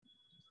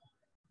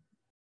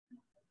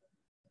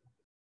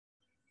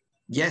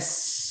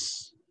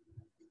 Yes.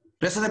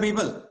 Rest of the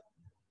people.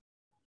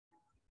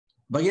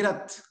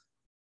 Bhagirat.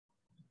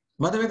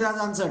 Madhumita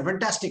has answered.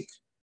 Fantastic.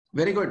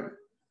 Very good.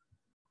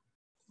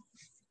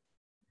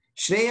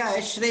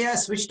 Shreya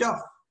switched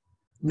off.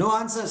 No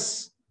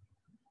answers.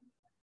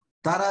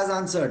 Tara has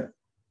answered.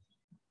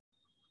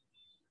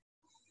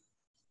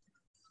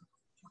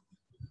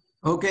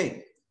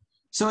 Okay.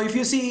 So if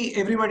you see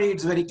everybody,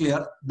 it's very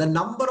clear. The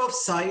number of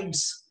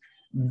sides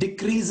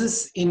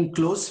decreases in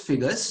closed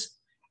figures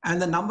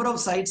and the number of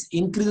sides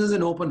increases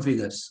in open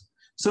figures.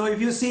 So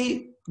if you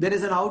see, there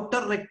is an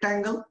outer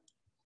rectangle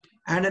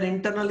and an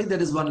internally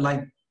there is one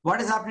line. What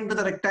is happening to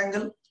the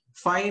rectangle?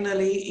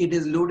 Finally, it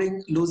is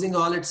losing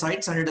all its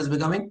sides and it is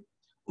becoming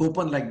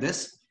open like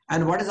this.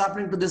 And what is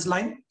happening to this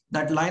line?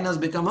 That line has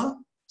become a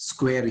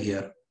square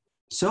here.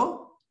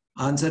 So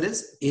answer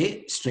is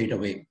A straight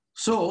away.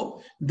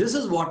 So this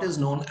is what is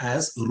known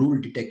as rule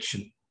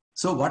detection.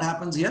 So what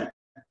happens here?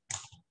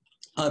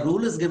 A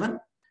rule is given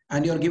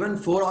and you're given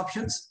 4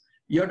 options.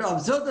 You have to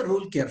observe the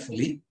rule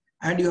carefully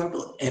and you have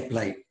to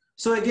apply it.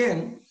 So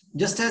again,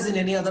 just as in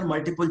any other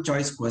multiple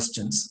choice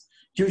questions,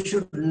 you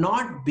should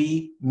not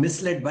be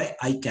misled by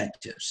eye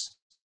catchers.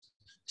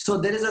 So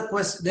there is a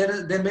question,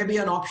 there may be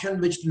an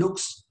option which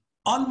looks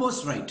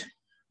almost right.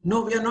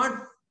 No, we are not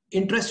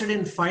interested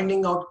in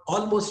finding out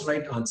almost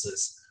right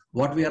answers.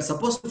 What we are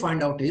supposed to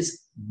find out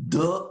is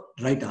the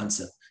right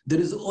answer. There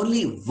is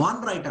only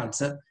one right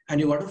answer and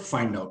you got to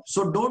find out.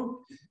 So don't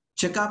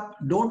check up,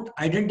 don't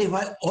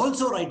identify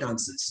also right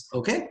answers,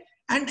 okay?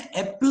 And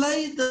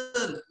apply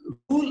the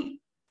rule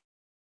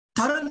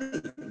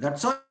thoroughly.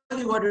 That's all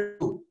you got to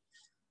do.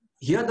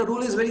 Here the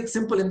rule is very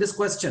simple in this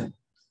question.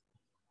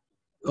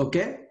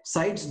 Okay,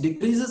 sides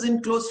decreases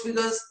in closed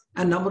figures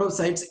and number of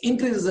sides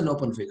increases in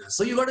open figures.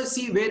 So you got to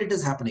see where it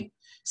is happening.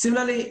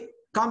 Similarly,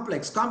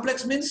 complex.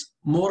 Complex means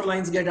more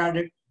lines get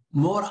added,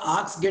 more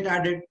arcs get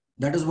added.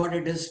 That is what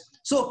it is.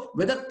 So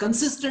whether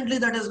consistently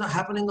that is not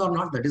happening or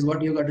not, that is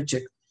what you got to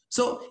check.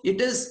 So it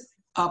is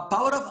a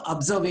power of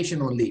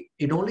observation only.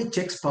 It only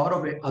checks power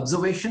of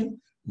observation,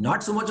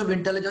 not so much of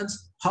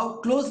intelligence, how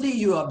closely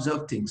you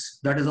observe things.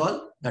 That is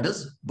all that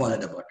is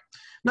bothered about.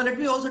 Now let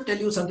me also tell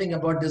you something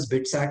about this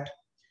BITSAT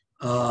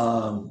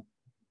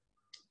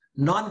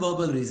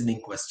non-verbal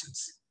reasoning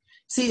questions.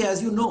 See,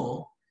 as you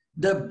know,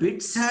 the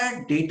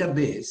BITSAT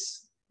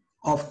database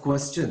of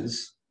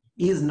questions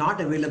is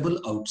not available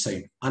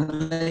outside,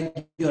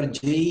 unlike your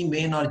JEE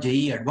Main or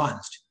JEE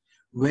Advanced,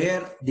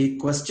 where the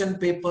question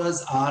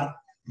papers are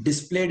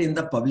displayed in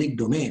the public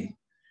domain.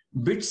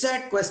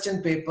 BITSAT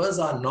question papers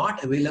are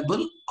not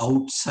available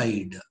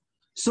outside.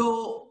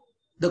 So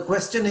the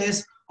question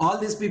is, all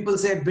these people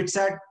say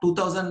BITSAT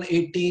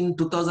 2018,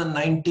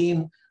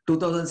 2019,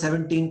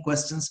 2017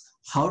 questions.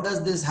 How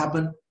does this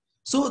happen?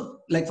 So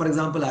like for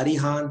example,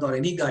 Arihant or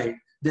any guide,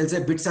 they'll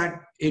say BITSAT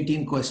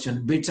 18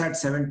 question,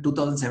 BITSAT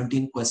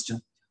 2017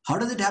 question. How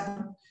does it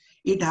happen?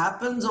 It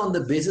happens on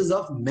the basis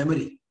of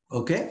memory.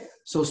 Okay.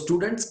 So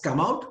students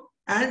come out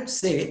and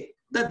say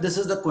that this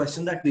is the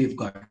question that we've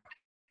got.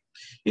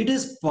 It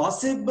is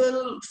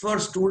possible for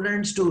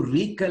students to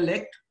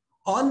recollect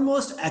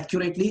almost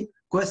accurately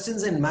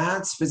questions in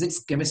maths,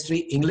 physics, chemistry,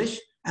 English,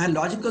 and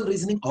logical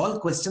reasoning, all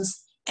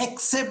questions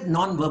except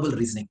non-verbal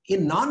reasoning.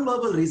 In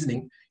non-verbal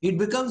reasoning, it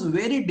becomes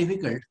very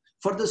difficult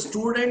for the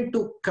student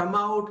to come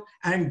out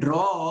and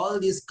draw all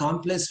these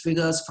complex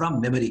figures from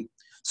memory.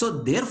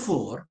 So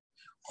therefore,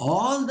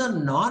 all the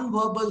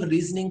non-verbal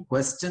reasoning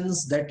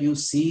questions that you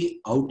see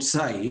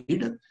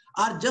outside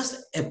are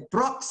just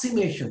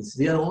approximations.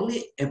 We are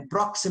only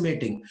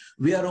approximating.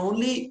 We are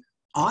only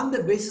on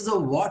the basis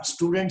of what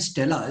students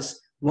tell us.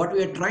 What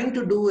we are trying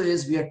to do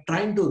is we are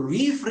trying to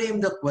reframe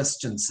the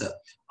questions.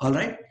 All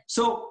right.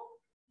 So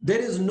there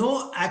is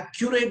no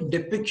accurate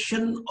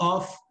depiction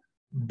of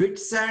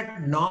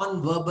BITSAT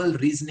non-verbal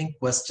reasoning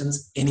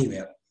questions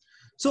anywhere.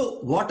 So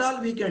what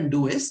all we can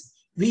do is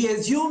we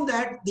assume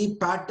that the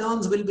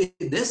patterns will be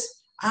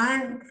this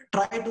and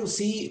try to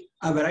see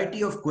a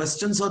variety of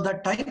questions of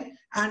that type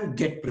and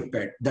get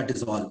prepared. That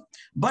is all.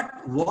 But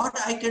what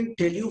I can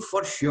tell you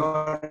for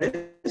sure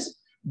is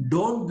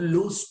don't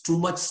lose too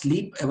much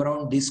sleep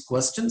around these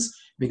questions,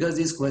 because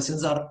these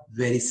questions are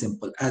very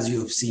simple, as you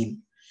have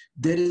seen.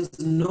 There is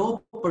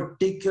no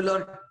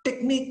particular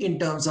technique in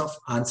terms of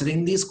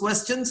answering these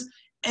questions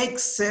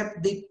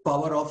except the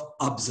power of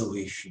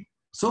observation.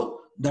 So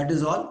that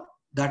is all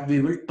that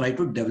we will try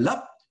to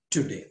develop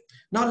today.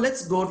 Now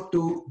let's go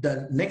to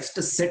the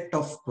next set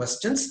of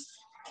questions,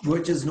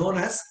 which is known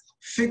as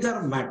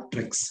figure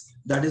matrix.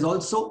 That is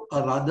also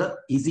a rather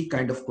easy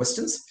kind of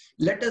questions.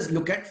 Let us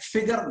look at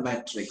figure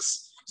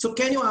matrix. So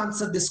can you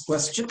answer this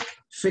question?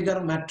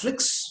 Figure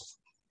matrix.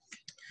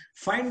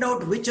 Find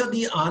out which of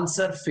the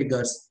answer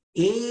figures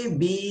A,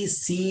 B,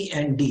 C,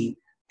 and D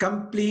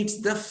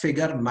completes the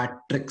figure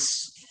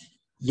matrix?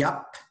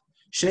 Yup.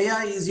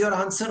 Shreya, is your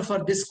answer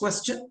for this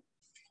question?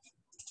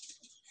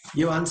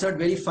 You answered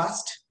very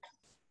fast.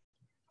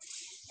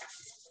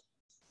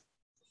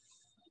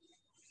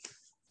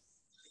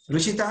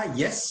 Ruchita,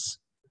 yes.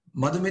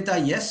 Madhumita,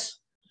 yes.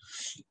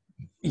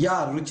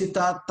 Yeah,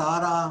 Ruchita,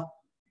 Tara,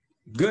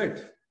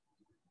 good.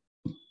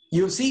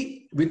 You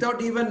see,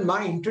 without even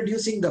my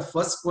introducing the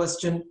first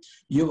question,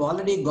 you've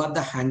already got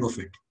the hang of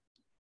it.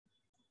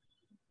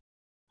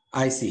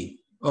 I see.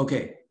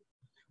 Okay.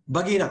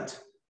 Bhagirath.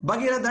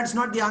 Bhagirath, that's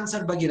not the answer,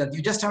 Bhagirath.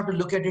 You just have to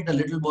look at it a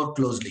little more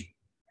closely.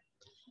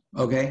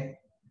 Okay.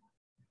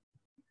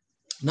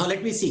 Now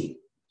let me see.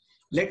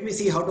 Let me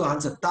see how to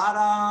answer.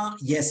 Tara,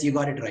 yes, you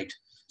got it right.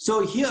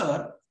 So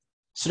here,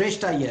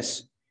 Shrestha,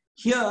 yes.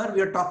 Here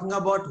we are talking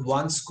about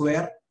 1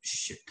 square.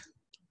 Shit.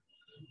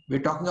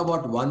 We're talking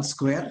about 1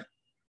 square.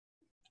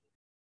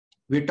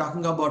 We're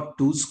talking about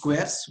 2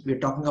 squares. We're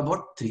talking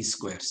about 3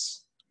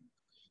 squares.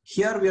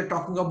 Here we are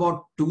talking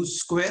about 2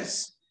 squares.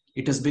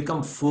 It has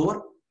become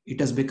 4. It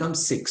has become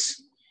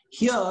 6.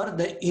 Here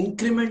the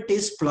increment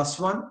is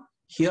 +1.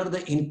 Here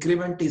the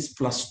increment is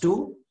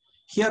 +2.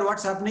 Here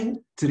what's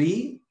happening?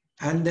 3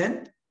 and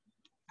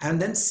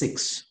then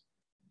 6.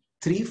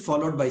 3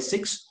 followed by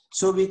 6.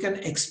 So we can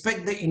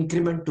expect the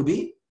increment to be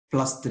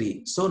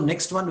 +3. So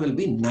next one will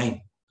be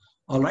 9.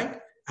 All right.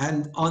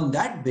 And on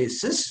that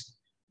basis,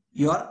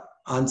 your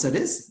answer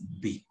is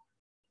B.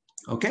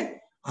 Okay.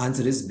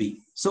 Answer is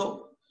B.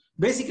 So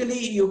basically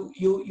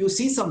you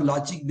see some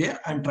logic there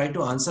and try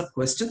to answer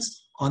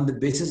questions on the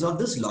basis of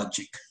this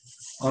logic.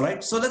 All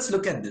right. So let's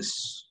look at this.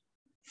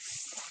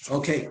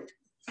 Okay.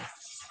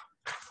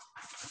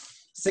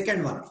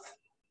 Second one.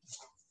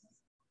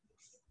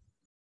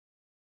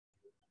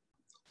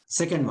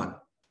 Second one.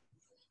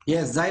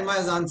 Yes, Zaima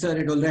has answered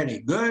it already.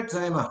 Good,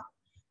 Zaima.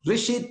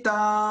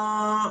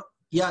 Rishita.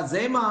 Yeah,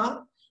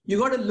 Zaima, you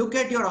got to look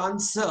at your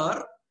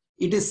answer.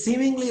 It is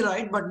seemingly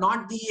right, but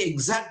not the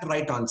exact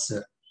right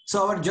answer.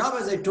 So our job,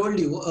 as I told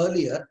you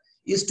earlier,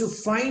 is to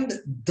find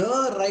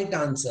the right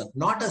answer,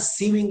 not a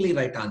seemingly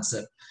right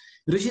answer.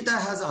 Rishita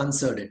has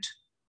answered it.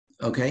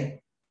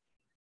 Okay.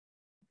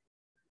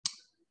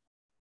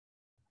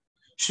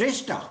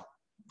 Shrestha.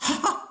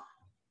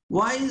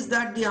 Why is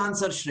that the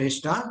answer,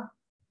 Shrestha?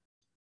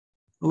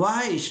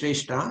 Why,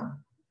 Shrestha?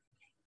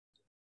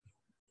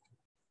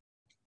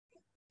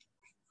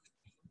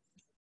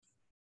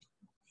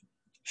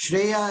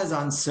 Shreya has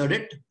answered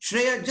it.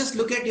 Shreya, just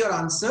look at your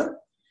answer.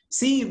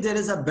 See if there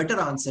is a better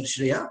answer,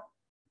 Shreya.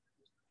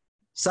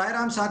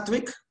 Sairam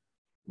Satvik.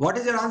 What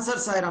is your answer,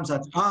 Sairam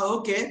Satvik? Ah,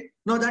 okay.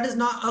 No, that is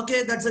not.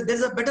 Okay,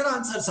 there's a better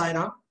answer,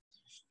 Sairam.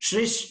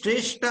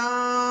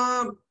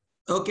 Shrestha.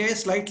 Okay,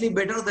 slightly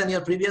better than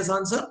your previous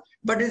answer,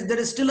 but there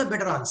is still a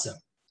better answer.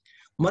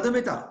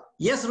 Madhumita.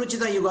 Yes,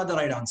 Ruchita, you got the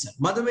right answer.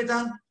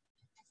 Madhumita.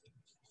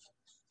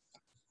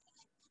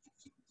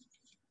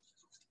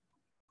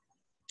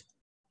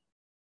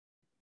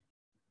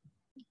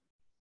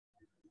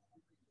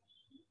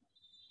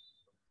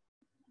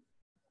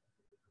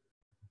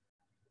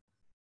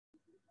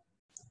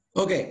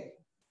 Okay.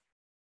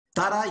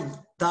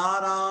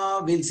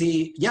 Tara will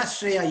see.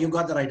 Yes, Shreya, you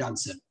got the right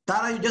answer.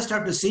 Tara, you just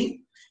have to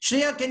see.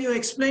 Shreya, can you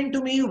explain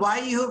to me why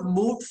you have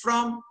moved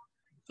from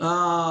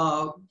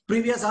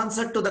previous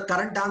answer to the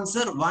current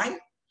answer? Why?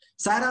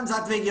 Sairam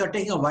Satvik, you're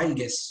taking a wild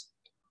guess.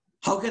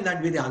 How can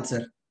that be the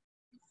answer?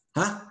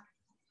 Huh?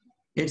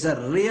 It's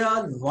a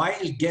real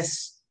wild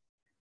guess.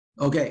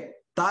 Okay.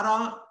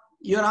 Tara,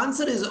 your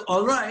answer is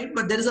all right,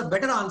 but there is a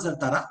better answer,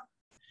 Tara.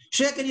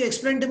 Shreya, can you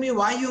explain to me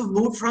why you've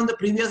moved from the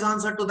previous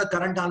answer to the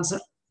current answer?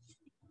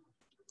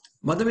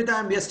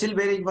 Madhumita, we are still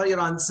waiting for your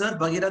answer.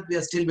 Bhagirath, we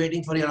are still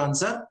waiting for your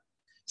answer.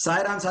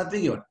 Sairam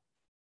Satvik, you.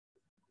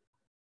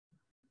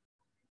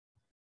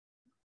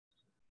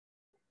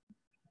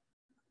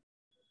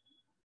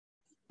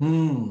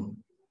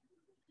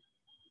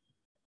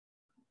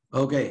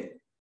 Okay.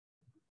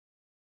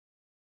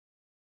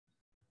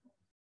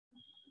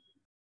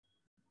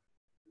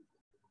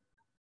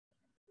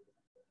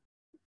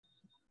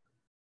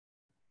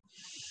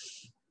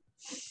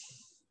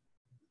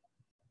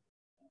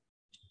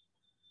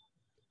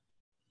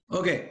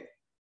 Okay.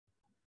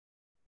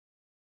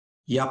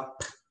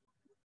 Yup.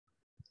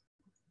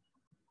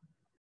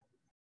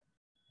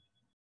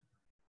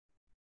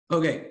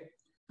 Okay.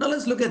 Now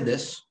let's look at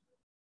this.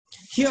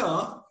 Here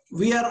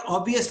we are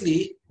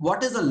obviously,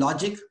 what is the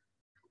logic?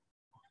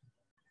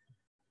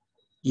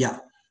 Yeah.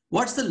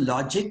 What's the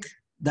logic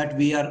that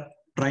we are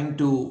trying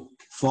to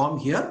form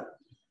here?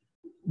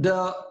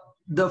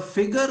 The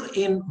figure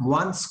in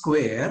 1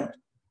 square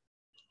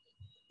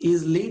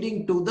is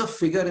leading to the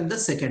figure in the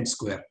second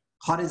square,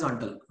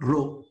 horizontal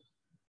row.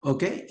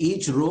 Okay.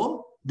 Each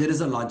row, there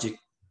is a logic.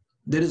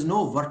 There is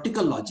no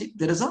vertical logic.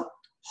 There is a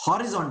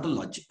horizontal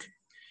logic.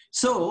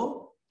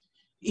 So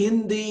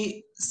in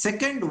the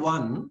second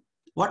one,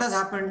 what has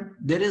happened?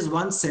 There is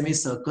one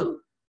semicircle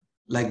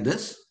like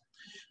this.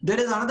 there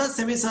is another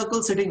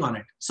semicircle sitting on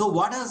it. So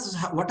what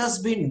has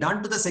been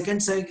done to the second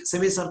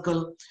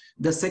semicircle?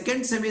 The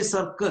second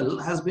semicircle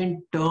has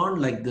been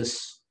turned like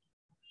this.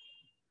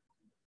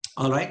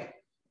 All right.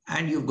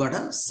 And you've got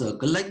a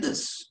circle like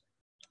this.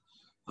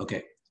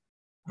 Okay.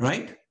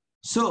 Right.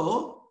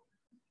 So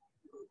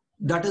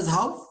that is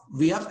how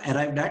we have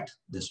arrived at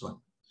this one.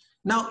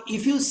 Now,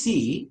 if you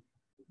see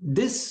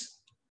this,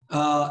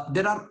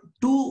 there are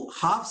two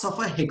halves of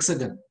a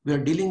hexagon. We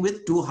are dealing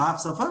with two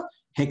halves of a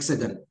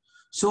hexagon.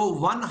 So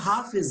one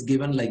half is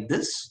given like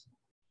this.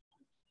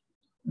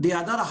 The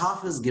other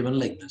half is given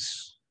like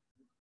this.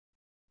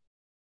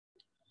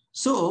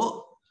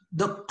 So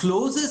the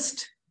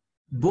closest,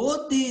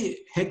 both the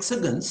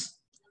hexagons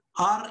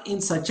are in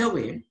such a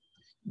way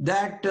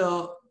that,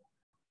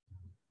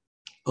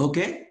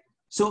 okay,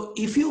 so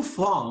if you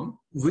form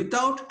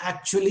without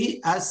actually,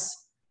 as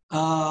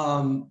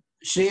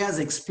Shreya has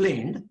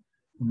explained,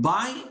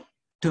 by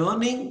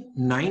turning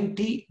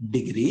 90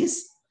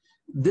 degrees,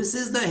 this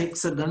is the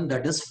hexagon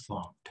that is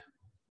formed.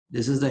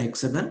 This is the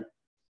hexagon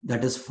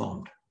that is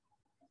formed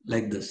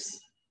like this.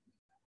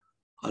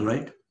 All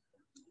right,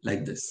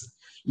 like this.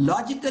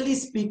 Logically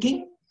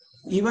speaking,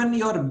 even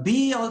your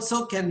B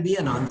also can be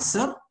an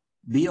answer.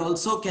 B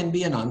also can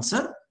be an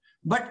answer.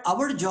 But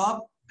our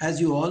job,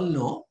 as you all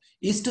know,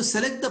 is to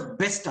select the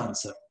best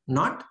answer,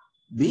 not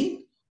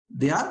B.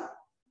 They are,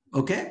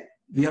 okay,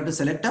 we have to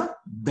select a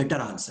better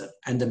answer.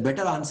 And the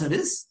better answer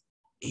is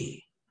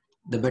A.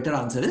 The better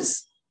answer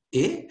is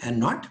A and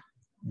not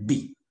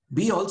B.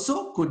 B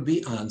also could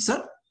be an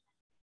answer.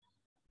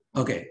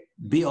 Okay,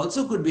 B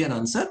also could be an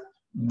answer.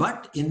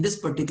 But in this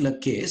particular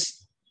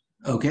case,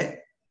 okay,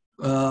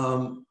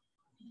 A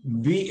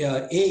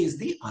is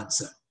the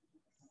answer.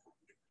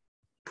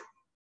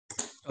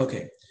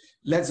 Okay,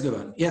 let's go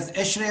on. Yes,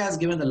 Ashreya has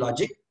given the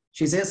logic.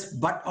 She says,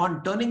 but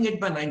on turning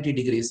it by 90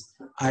 degrees,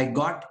 I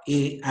got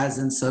A as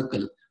in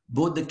circle.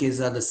 Both the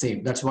cases are the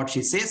same. That's what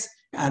she says,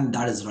 and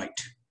that is right.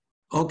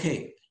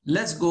 Okay,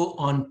 let's go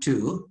on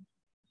to,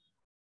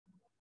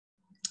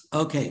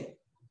 okay,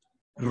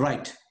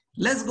 right.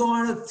 Let's go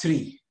on to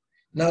 3.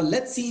 Now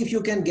let's see if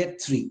you can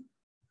get 3.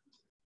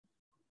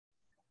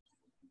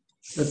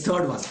 The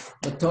third one,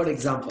 the third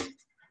example.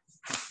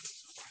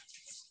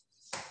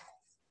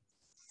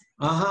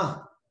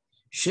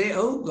 Shay,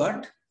 oh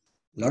God,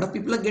 a lot of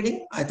people are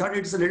getting, I thought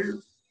it's a little,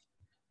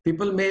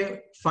 people may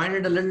find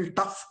it a little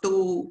tough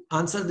to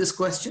answer this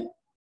question.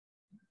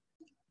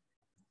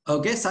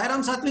 Okay,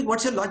 Sairam Satvik,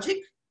 what's your logic?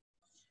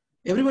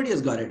 Everybody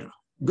has got it.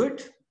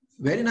 Good,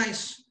 very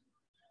nice.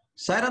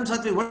 Sairam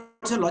Satvik,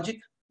 what's your logic?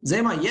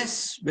 Zema,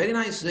 yes, very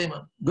nice,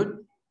 Zema, good.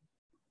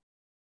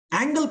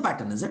 Angle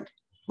pattern, is it?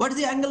 What is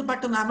the angle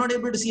pattern? I'm not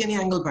able to see any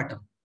angle pattern.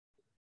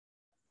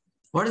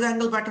 What is the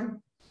angle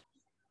pattern?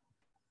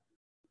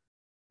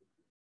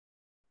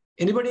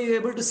 Anybody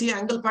able to see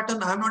angle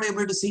pattern? I'm not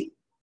able to see.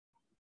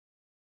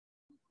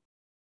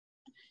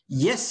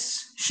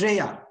 Yes,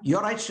 Shreya,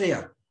 you're right,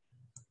 Shreya.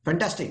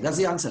 Fantastic, that's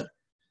the answer.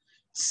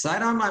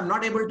 Sairam, I'm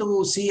not able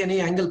to see any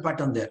angle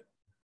pattern there.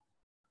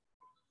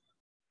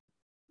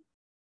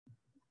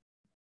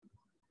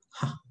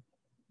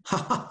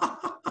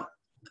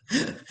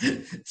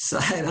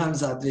 Sairam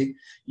Satvik,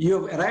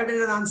 you've arrived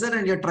at an answer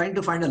and you're trying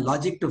to find a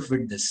logic to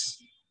fit this.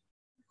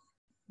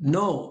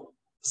 No,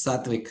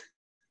 Satvik.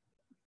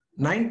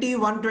 90,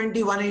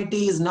 120,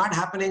 180 is not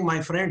happening,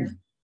 my friend.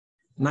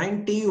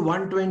 90,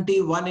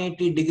 120,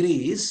 180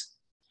 degrees.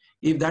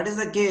 If that is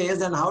the case,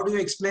 then how do you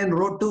explain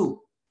row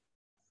 2?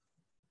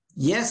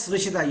 Yes,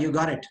 Ruchita, you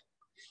got it.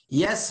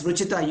 Yes,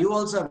 Ruchita, you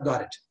also have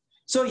got it.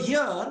 So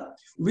here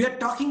we are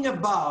talking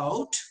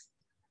about,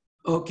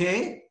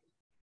 okay,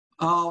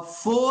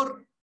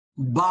 4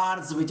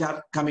 bars which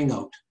are coming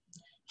out.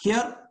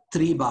 Here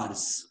 3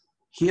 bars,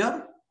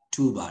 here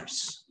 2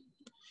 bars,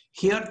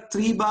 here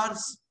 3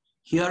 bars,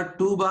 here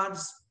 2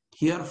 bars,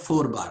 here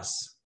 4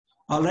 bars.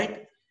 All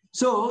right.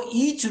 So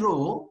each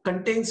row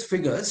contains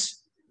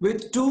figures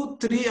with 2,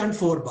 3 and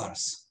 4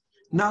 bars.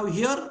 Now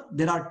here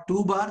there are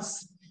 2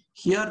 bars,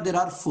 here there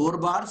are 4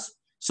 bars.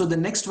 So the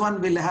next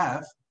one will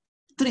have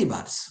 3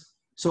 bars.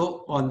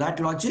 So on that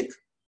logic,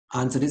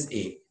 answer is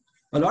A.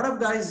 A lot of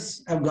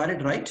guys have got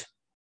it right.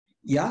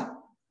 Yeah,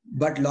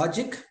 but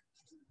logic,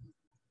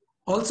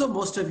 also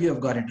most of you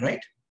have got it right.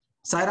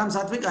 Sairam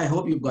Satvik, I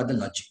hope you've got the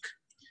logic.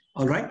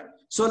 All right.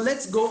 So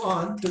let's go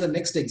on to the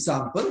next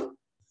example.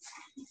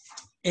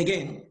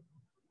 Again,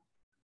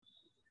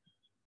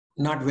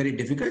 not very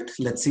difficult.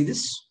 Let's see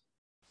this.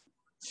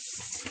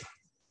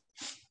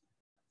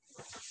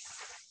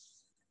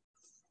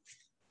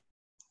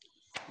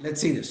 Let's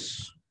see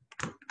this.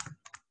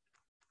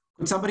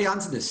 Could somebody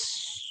answer this?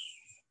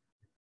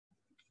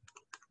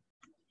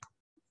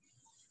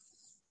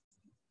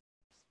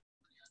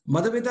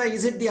 Madhavita,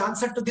 is it the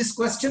answer to this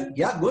question?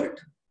 Yeah, good.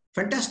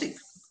 Fantastic.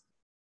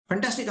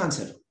 Fantastic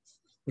answer.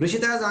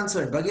 Rishita has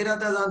answered.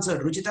 Bhagirath has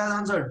answered. Ruchita has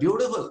answered.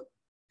 Beautiful.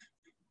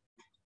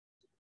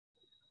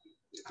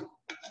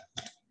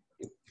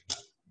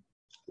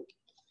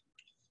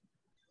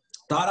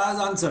 Tara has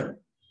answered.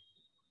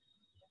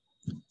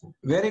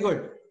 Very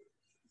good.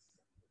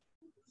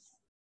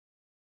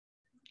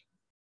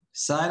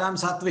 Sairam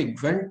Satvik,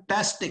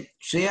 fantastic.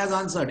 Shreya has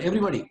answered.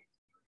 Everybody.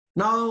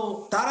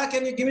 Now, Tara,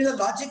 can you give me the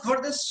logic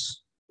for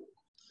this?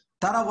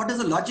 Tara, what is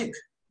the logic?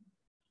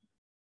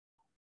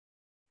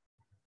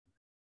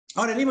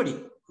 Or anybody?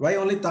 Why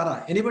only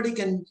Tara? Anybody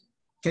can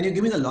you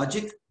give me the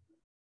logic?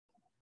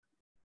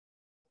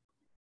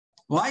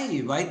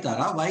 Why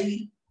Tara?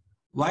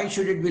 Why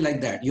should it be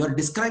like that? You are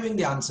describing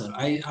the answer.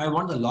 I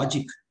want the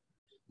logic,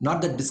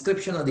 not the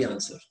description of the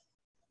answer.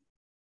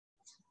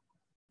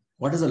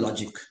 What is the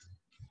logic?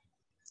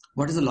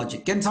 What is the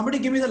logic? Can somebody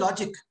give me the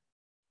logic?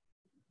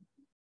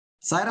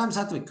 Sairam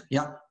Satvik,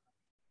 yeah.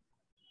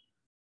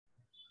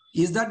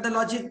 Is that the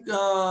logic,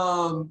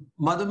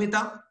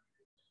 Madhumita?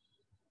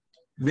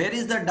 Where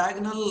is the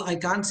diagonal? I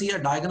can't see a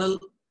diagonal.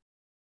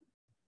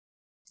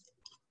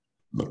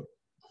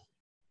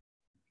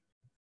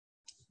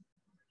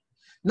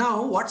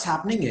 Now, what's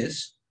happening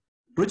is,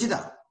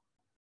 Ruchita,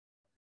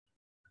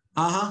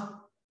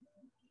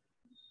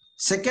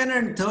 second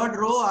and third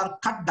row are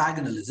cut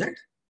diagonal, is it?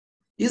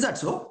 Is that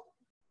so,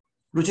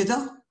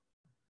 Ruchita?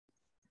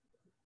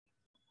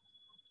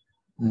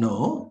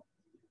 No,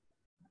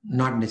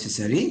 not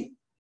necessary.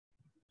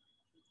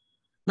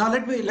 Now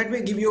let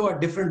me give you a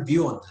different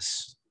view on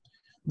this.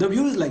 The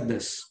view is like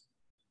this.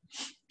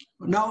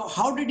 Now,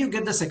 how did you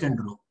get the second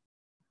row?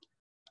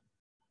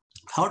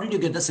 How did you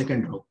get the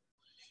second row?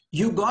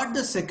 You got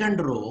the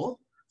second row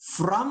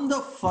from the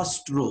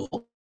first row,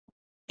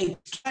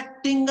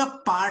 extracting a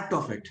part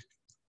of it.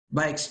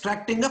 By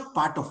extracting a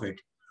part of it.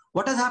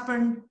 What has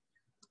happened?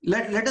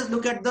 Let us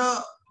look at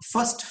the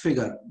first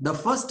figure. The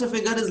first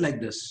figure is like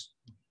this.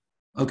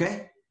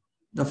 Okay?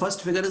 The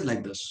first figure is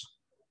like this.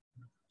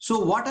 So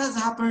what has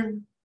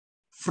happened?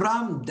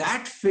 From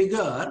that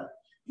figure,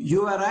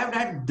 you arrived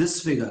at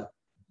this figure.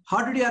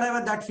 How did you arrive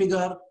at that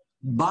figure?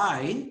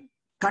 By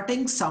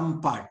cutting some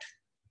part.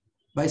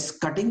 By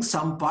cutting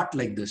some part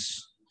like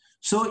this.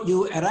 So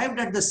you arrived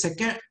at the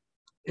second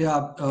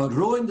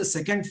row in the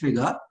second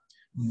figure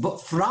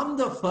from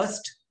the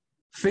first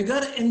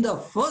figure in the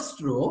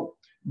first row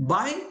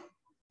by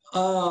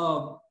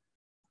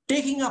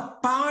taking a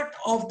part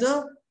of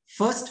the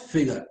first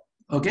figure.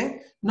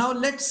 Okay. Now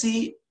let's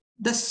see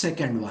the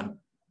second one.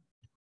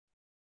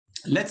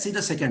 Let's see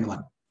the second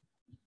one.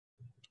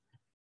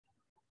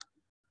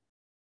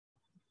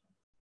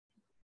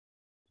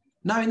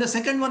 Now in the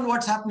second one,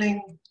 what's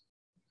happening?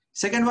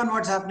 Second one,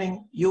 what's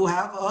happening? You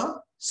have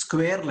a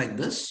square like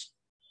this.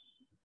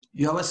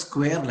 You have a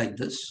square like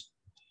this.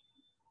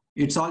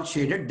 It's all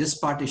shaded. This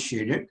part is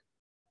shaded.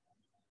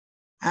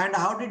 And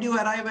how did you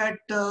arrive at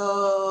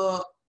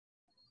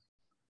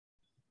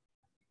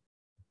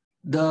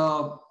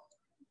the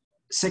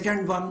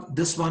second one,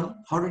 this one?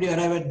 How did you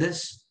arrive at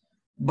this?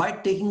 By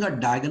taking a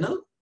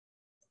diagonal,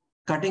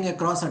 cutting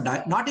across a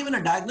diagonal, not even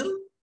a diagonal,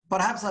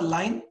 perhaps a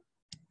line,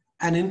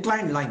 an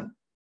inclined line,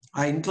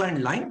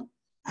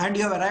 and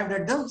you have arrived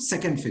at the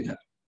second figure.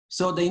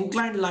 So the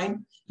inclined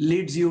line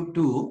leads you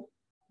to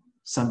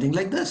something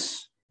like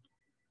this.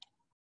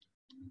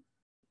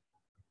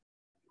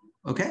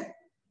 Okay,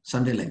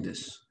 something like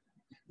this.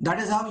 That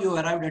is how you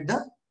arrived at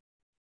the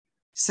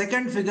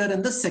second figure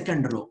in the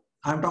second row.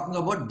 I'm talking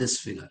about this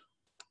figure.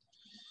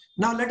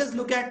 Now let us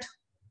look at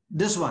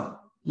this one.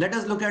 Let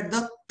us look at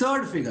the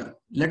third figure.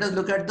 Let us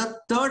look at the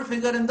third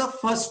figure in the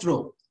first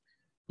row.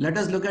 Let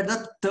us look at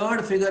the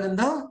third figure in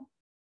the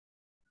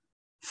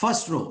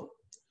first row.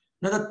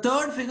 Now the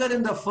third figure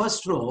in the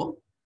first row,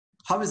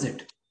 how is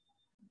it?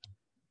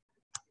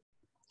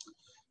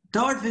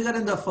 Third figure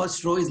in the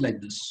first row is like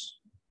this.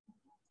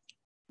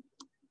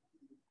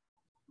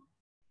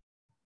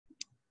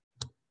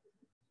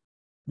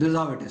 This is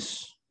how it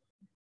is.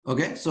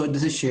 Okay, so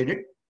this is shaded.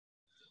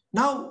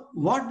 Now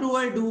what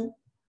do?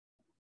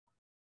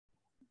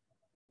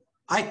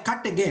 I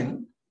cut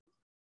again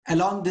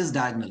along this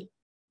diagonal.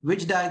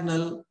 Which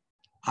diagonal?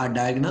 A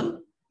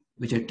diagonal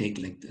which I take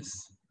like this.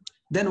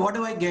 Then what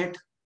do I get?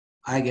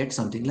 I get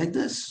something like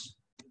this.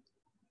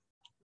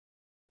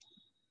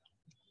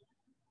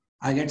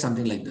 I get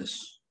something like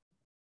this,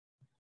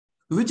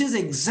 which is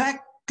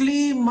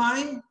exactly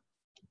my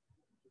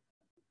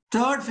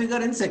third figure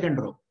in second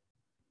row.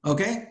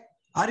 Okay,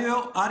 are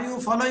you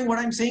following what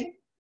I'm saying?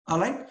 All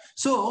right,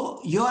 so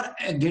you are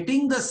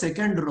getting the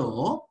second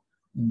row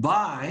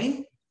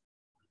by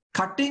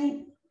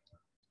cutting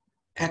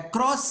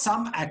across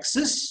some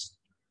axis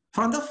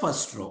from the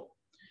first row.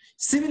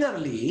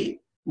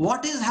 Similarly,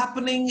 what is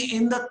happening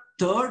in the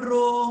third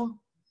row?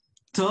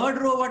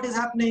 Third row, what is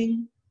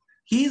happening?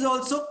 He is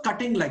also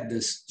cutting like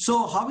this.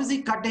 So how is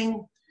he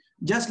cutting?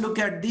 Just look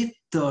at the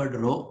third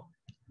row.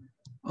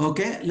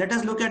 Okay, let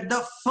us look at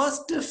the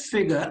first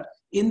figure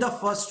in the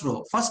first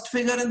row. First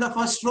figure in the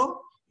first row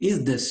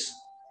is this.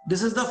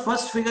 This is the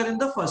first figure in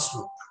the first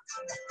row.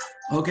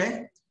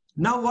 Okay,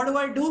 now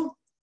what do?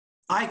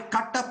 I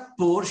cut a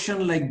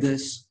portion like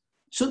this.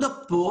 So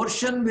the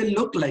portion will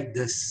look like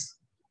this.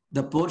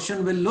 The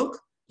portion will look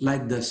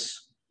like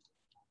this.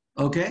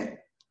 Okay,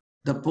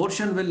 the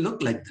portion will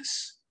look like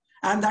this.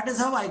 And that is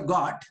how I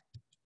got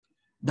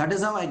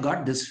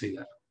this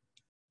figure.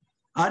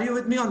 Are you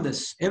with me on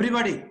this?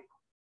 Everybody?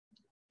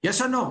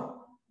 Yes or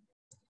no?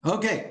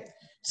 Okay.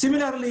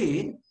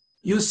 Similarly,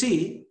 you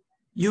see,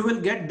 you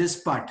will get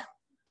this part.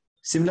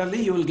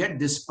 Similarly, you will get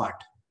this part.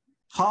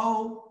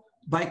 How?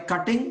 By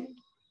cutting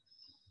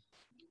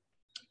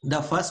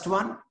the first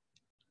one,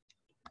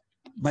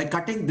 by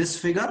cutting this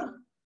figure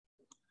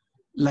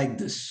like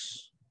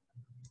this.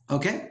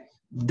 Okay.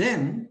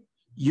 Then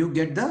you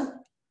get the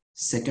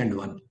second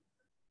one.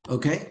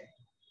 Okay.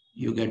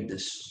 You get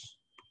this.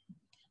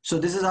 So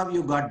this is how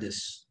you got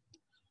this.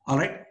 All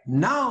right.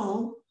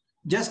 Now,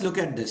 just look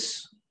at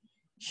this.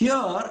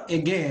 Here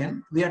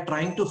again, we are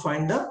trying to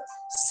find the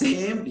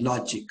same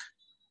logic.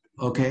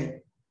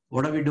 Okay.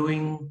 What are we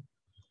doing?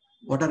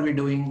 What are we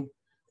doing?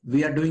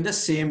 We are doing the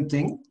same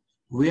thing.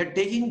 We are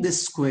taking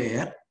this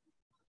square.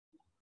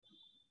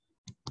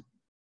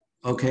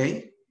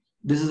 Okay.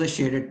 This is a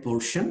shaded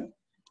portion.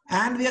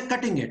 And we are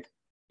cutting it.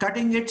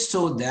 Cutting it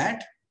so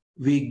that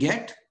we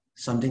get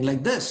something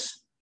like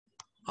this.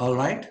 All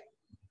right.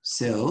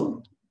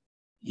 So,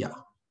 yeah.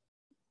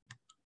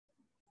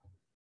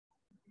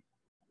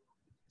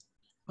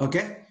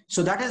 Okay.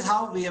 So that is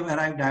how we have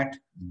arrived at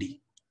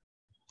D.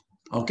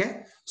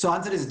 Okay. So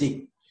answer is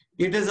D.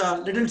 It is a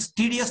little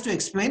tedious to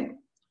explain,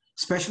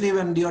 especially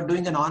when you are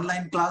doing an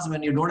online class,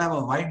 when you don't have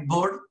a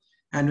whiteboard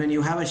and when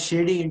you have a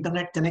shady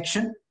internet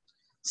connection.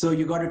 So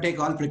you got to take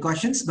all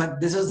precautions, but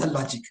this is the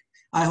logic.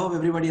 I hope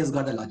everybody has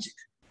got the logic.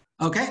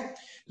 Okay.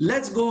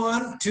 Let's go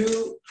on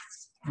to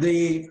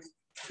the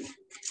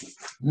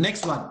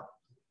next one.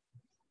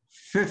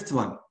 Fifth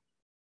one.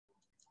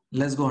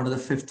 Let's go on to the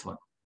fifth one.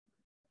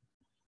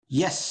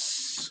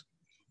 Yes.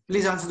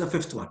 Please answer the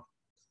fifth one.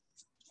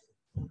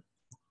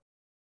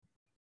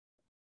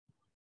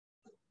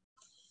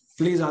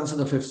 Please answer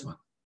the fifth one.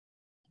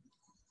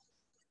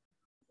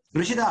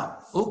 Ruchita.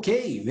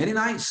 Okay. Very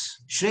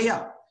nice.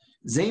 Shreya.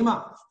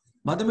 Zaima.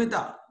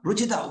 Madhumita.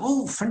 Ruchita.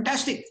 Oh,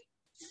 fantastic.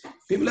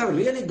 People have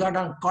really caught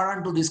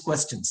on to these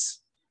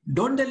questions.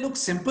 Don't they look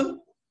simple?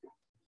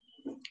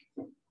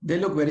 They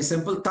look very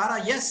simple.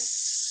 Tara,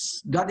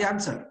 yes. Got the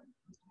answer.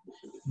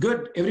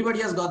 Good.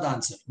 Everybody has got the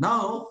answer.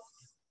 Now,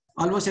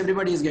 almost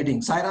everybody is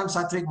getting. Sairam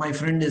Satvik, my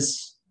friend,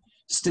 is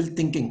still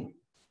thinking.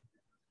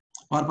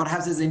 Or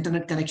perhaps his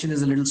internet connection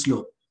is a little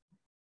slow.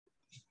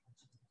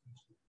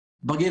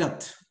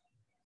 Bhagirat.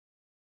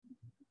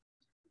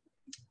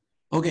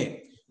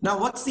 Okay. Now,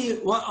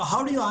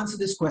 how do you answer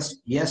this question?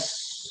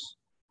 Yes.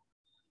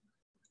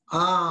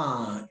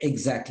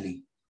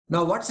 Exactly.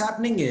 Now, what's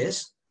happening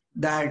is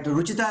that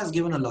Ruchita has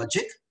given a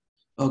logic.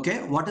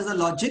 Okay. What is the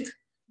logic?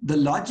 The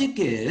logic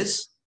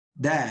is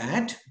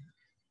that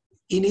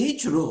in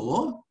each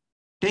row,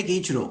 take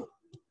each row.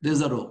 This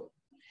is a row.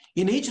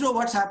 In each row,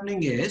 what's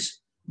happening is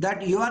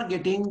that you are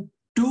getting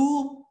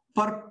two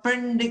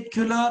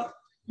perpendicular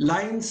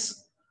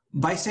lines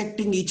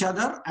bisecting each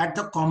other at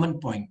the common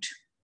point.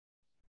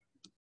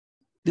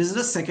 This is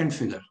the second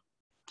figure.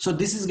 So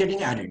this is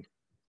getting added.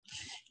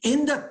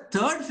 In the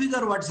third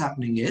figure, what's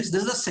happening is,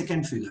 this is the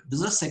second figure. This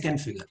is the second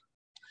figure.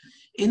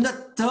 In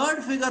the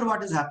third figure,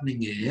 what is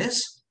happening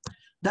is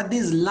that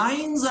these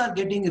lines are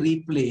getting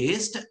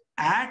replaced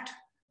at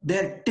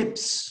their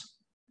tips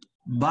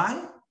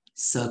by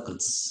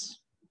circles.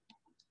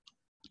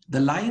 The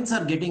lines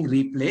are getting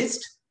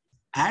replaced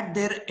at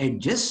their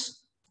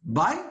edges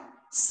by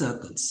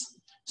circles.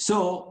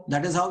 So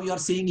that is how you are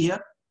seeing here.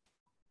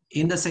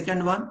 In the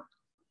second one,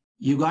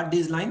 you got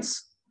these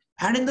lines.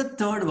 And in the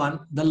third one,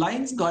 the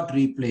lines got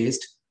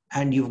replaced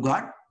and you've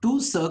got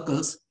two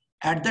circles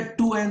at the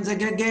two ends.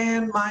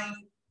 Again,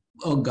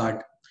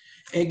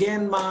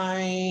 again,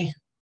 my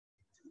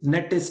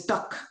net is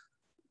stuck.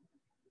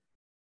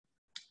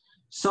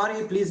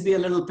 Sorry, please be a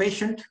little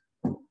patient.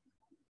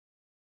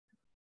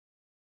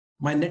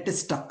 My net is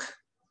stuck.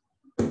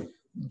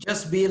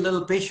 Just be a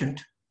little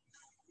patient.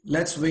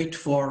 Let's wait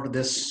for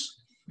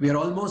this. We are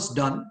almost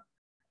done.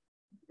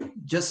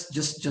 Just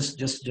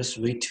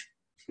wait.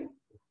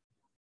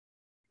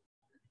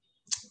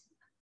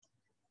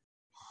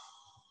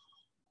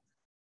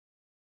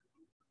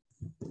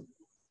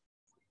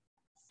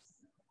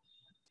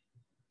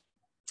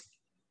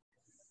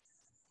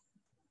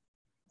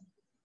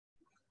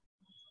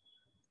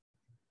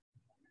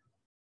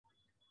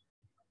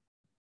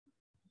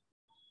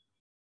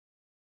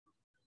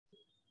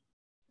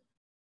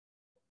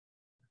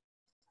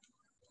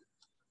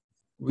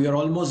 We are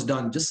almost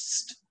done.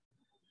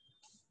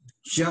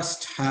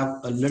 Just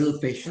have a little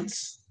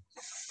patience.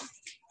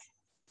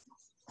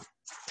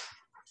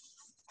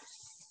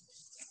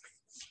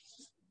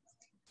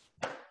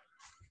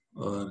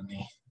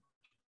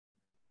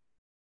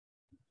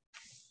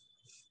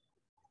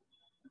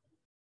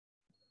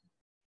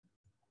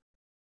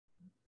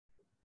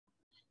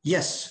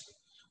 Yes.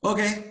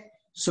 Okay.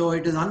 So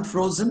it is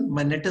unfrozen.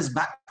 My net is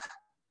back.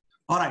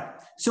 All right.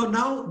 So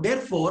now,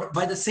 therefore,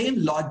 by the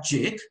same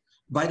logic,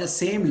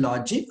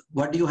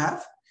 what do you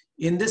have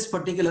in this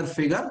particular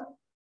figure?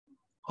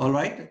 All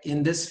right.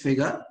 In this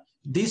figure,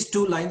 these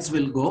two lines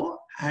will go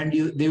and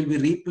they will be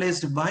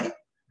replaced by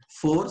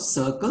four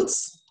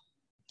circles,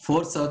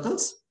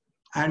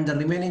 and the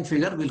remaining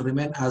figure will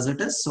remain as it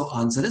is. So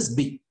answer is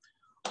B.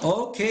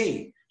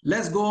 Okay,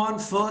 let's go on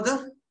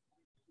further.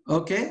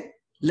 Okay,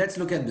 let's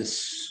look at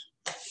this.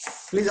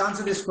 Please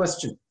answer this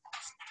question.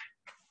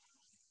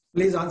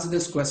 Please answer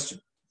this question.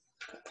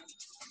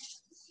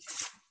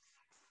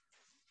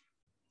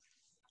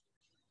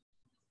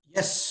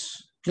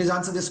 Yes, please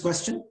answer this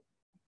question.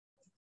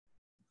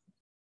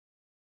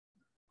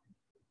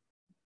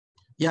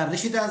 Yeah,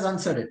 Rishita has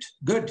answered it.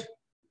 Good.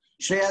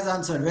 Shreya has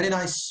answered. Very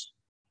nice.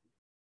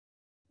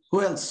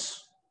 Who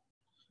else?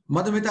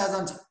 Madhumita has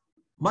answered.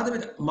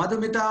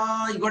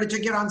 Madhumita, you got to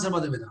check your answer,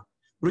 Madhumita.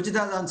 Ruchita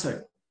has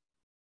answered.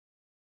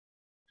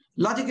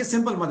 Logic is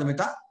simple,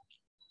 Madhumita.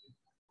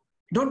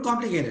 Don't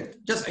complicate it.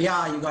 Just,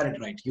 yeah, you got it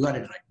right. You got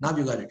it right. Now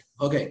you got it.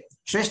 Okay.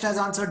 Shrestha has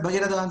answered.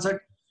 Bhagirath has answered.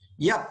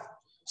 Yeah.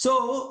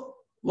 So,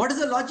 what is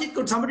the logic?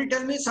 Could somebody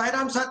tell me?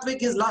 Sairam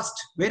Satvik is last.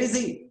 Where is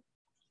he?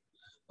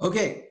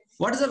 Okay.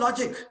 What is the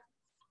logic?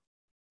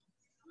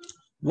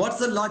 What's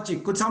the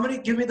logic? Could somebody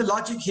give me the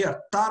logic here?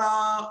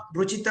 Tara,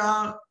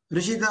 Ruchita,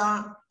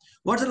 Rishita.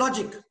 What's the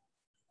logic?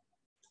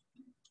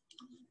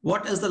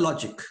 What is the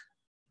logic?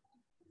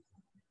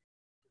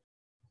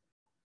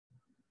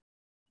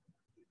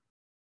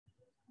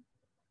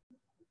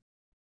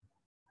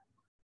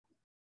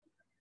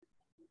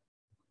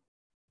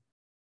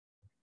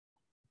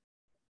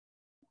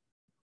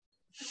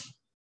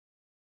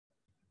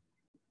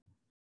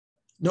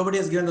 Nobody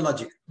has given the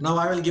logic. Now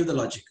I will give the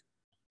logic.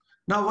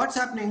 Now what's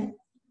happening?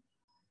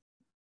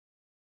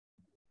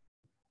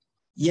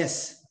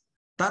 Yes,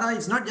 Tara,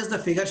 it's not just the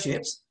figure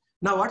shapes.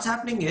 Now what's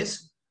happening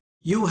is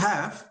you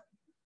have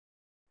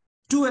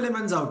two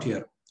elements out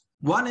here.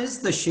 One is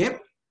the shape,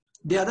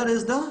 the other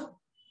is the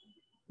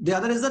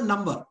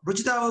number.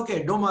 Ruchita,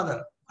 okay, don't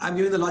bother. I'm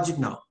giving the logic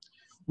now.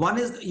 One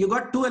is you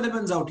got two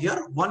elements out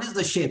here. One is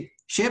the shape.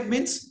 Shape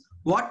means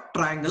what?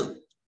 Triangle,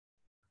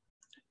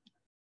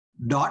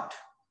 dot,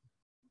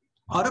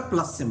 or a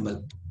plus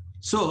symbol.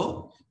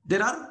 So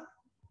there are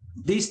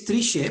these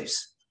three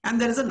shapes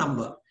and there is a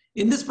number.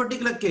 In this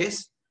particular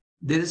case,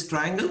 there is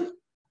triangle,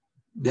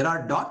 there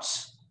are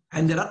dots,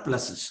 and there are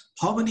pluses.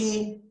 How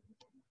many?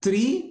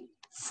 3,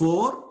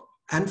 4,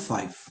 and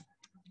 5.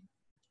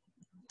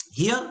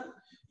 Here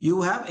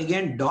you have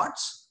again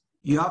dots,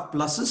 you have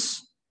pluses,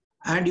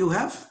 and you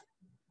have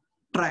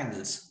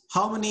triangles.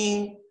 How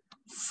many?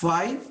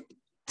 5,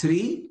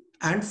 3,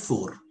 and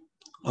 4.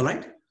 All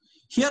right.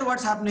 Here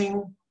what's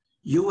happening?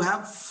 You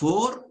have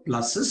 4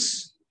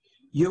 pluses,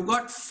 you've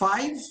got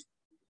 5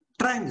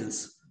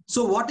 triangles.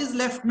 So what is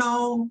left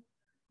now?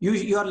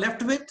 You are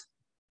left with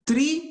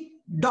 3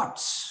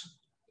 dots.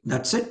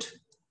 That's it.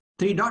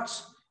 3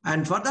 dots.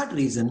 And for that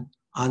reason,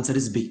 answer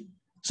is B.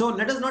 So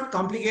let us not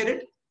complicate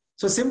it.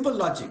 So simple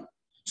logic.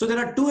 So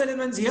there are two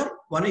elements here.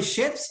 One is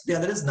shapes, the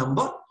other is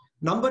number.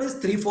 Number is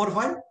 3, 4,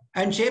 5,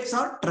 and shapes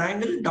are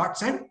triangle,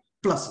 dots, and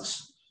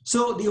pluses.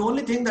 So the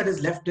only thing that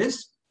is left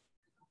is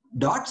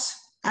dots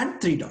and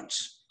 3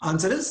 dots.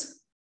 Answer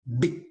is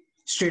B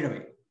straight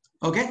away.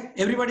 Okay,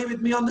 everybody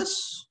with me on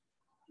this?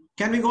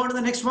 Can we go on to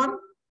the next one?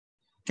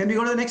 Can we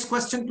go to the next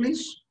question,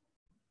 please?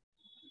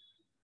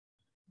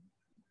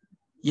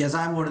 Yes,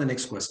 I am going to the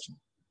next question.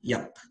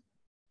 Yep.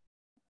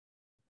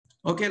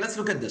 Okay, let's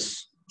look at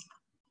this.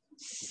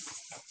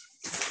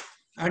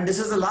 And this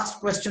is the last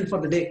question for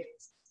the day.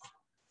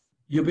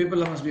 You people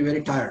must be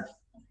very tired.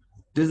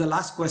 This is the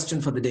last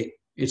question for the day.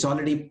 It's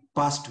already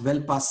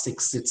well past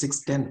 6. It's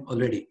 6:10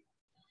 already.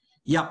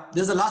 Yeah,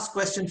 this is the last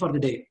question for the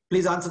day.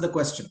 Please answer the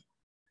question.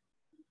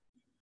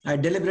 I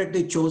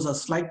deliberately chose a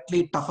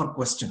slightly tougher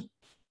question.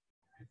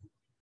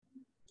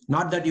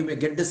 Not that you may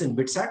get this in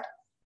BITSAT,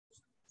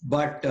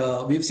 but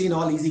we've seen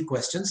all easy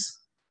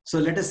questions. So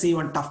let us see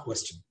one tough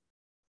question.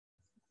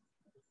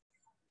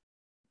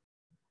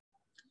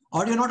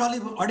 Audio not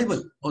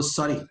audible. Oh,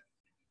 sorry.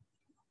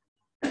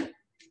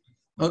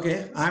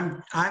 Okay,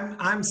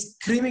 I'm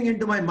screaming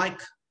into my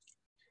mic.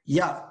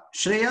 Yeah,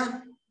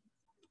 Shreya.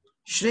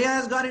 Shreya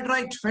has got it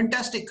right.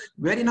 Fantastic.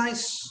 Very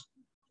nice.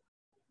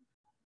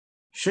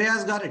 Shreya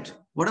has got it.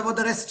 What about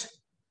the rest?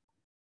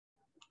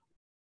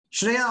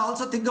 Shreya,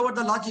 also think about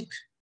the logic.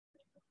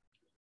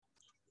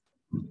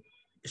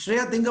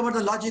 Shreya, think about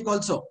the logic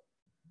also.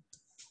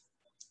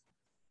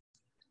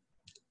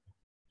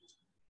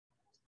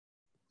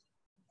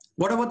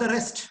 What about the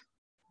rest?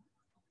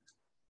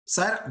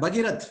 Sir,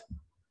 Bhagirath.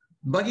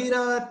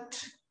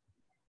 Bhagirath.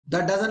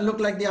 That doesn't look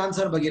like the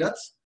answer, Bhagirath.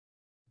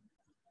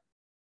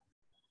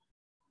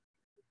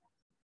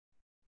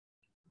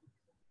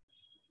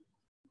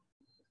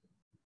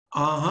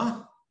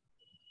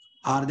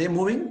 Are they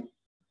moving?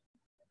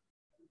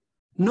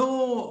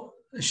 No,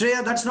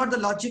 Shreya, that's not the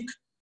logic.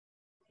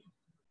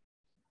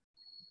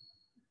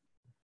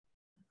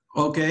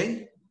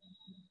 Okay.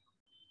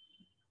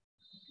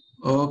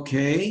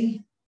 Okay.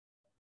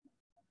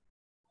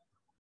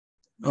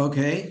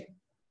 Okay.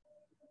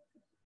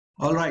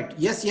 All right.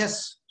 Yes,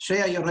 yes.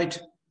 Shreya, you're right.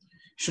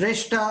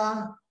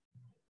 Shrestha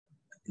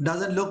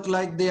doesn't look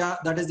like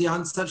that is the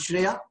answer,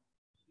 Shreya.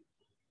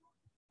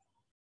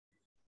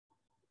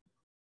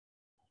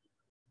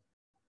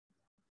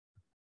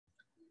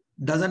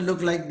 Doesn't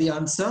look like the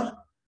answer.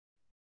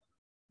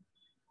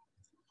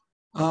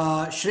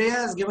 Shreya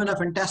has given a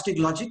fantastic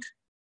logic.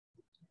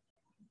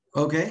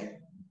 Okay.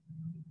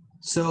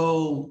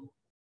 So,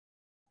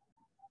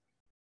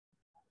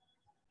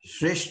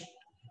 Shresh,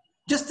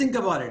 just think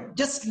about it.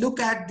 Just look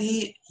at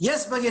the,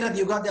 yes, Bhagirath,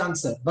 you got the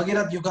answer.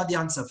 Bhagirath, you got the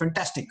answer.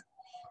 Fantastic.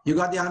 You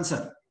got the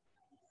answer.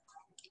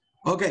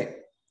 Okay.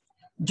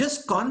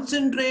 Just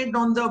concentrate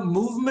on the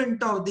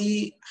movement of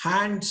the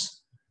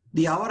hands,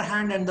 the hour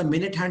hand and the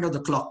minute hand of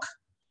the clock.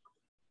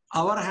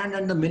 Hour hand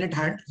and the minute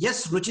hand.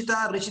 Yes,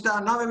 Ruchita,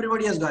 Rishita, now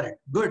everybody has got it.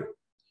 Good.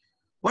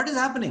 What is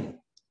happening?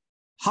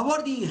 How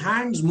are the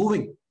hands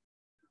moving?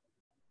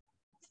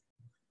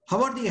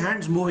 How are the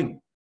hands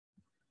moving?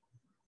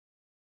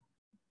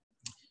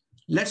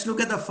 Let's look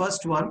at the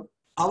first one.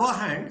 Our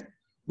hand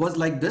was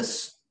like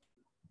this,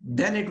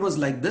 then it was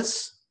like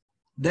this,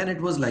 then it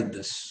was like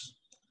this.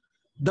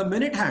 The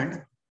minute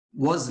hand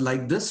was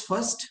like this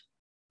first,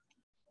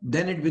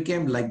 then it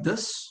became like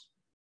this,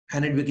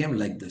 and it became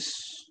like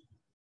this.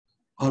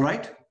 All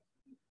right.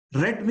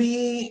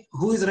 Redmi,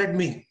 who is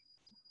Redmi?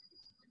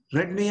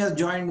 Redmi has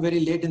joined very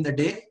late in the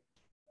day.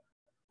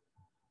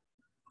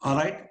 All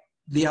right.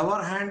 The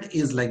hour hand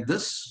is like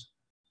this,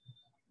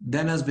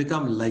 then has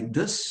become like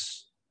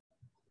this,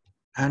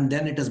 and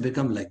then it has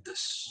become like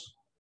this.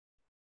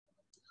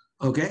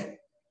 Okay.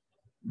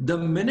 The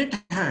minute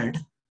hand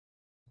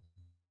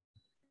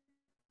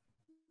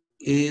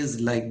is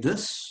like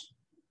this.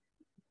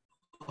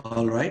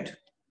 All right.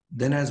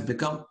 Then has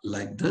become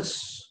like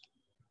this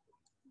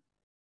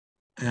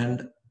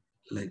and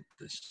like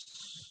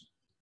this,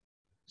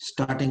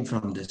 starting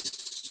from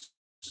this.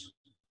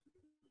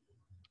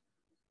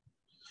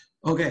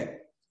 Okay.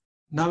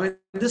 Now in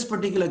this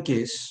particular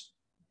case,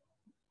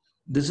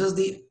 this is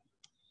the,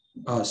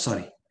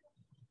 sorry.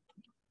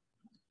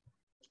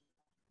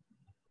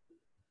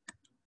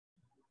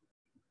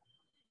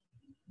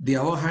 The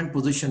hour hand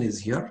position is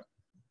here,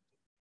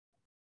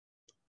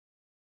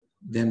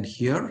 then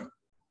here,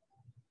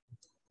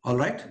 all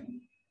right.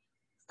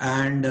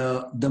 And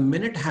the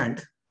minute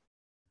hand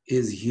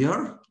is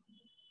here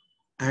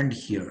and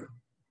here.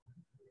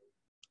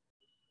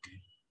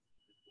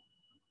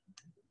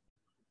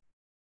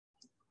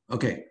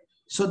 Okay,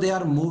 so they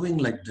are moving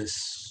like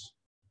this.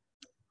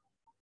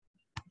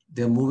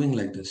 They're moving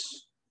like this.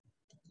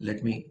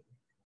 Let me.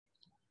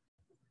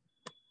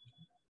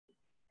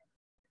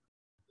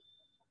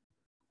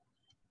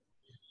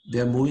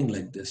 They're moving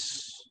like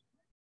this.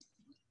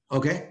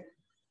 Okay,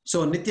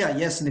 so Nitya,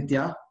 yes,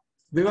 Nitya.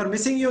 We were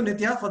missing you,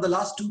 Nitya, for the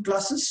last 2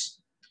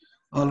 classes.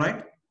 All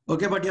right.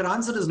 Okay, but your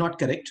answer is not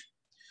correct.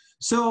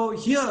 So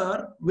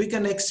here we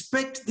can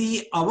expect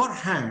the hour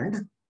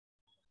hand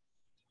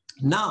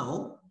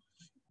now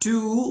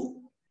to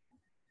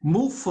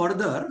move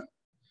further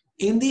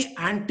in the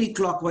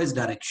anti-clockwise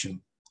direction.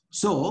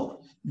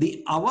 So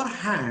the hour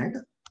hand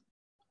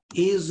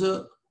is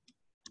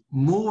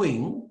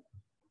moving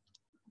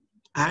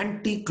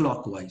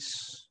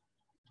anti-clockwise.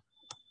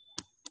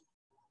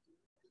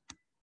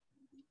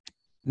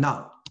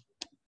 Now,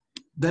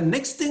 the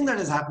next thing that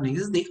is happening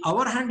is the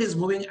hour hand is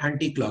moving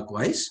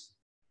anti-clockwise,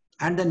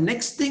 and the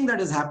next thing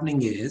that is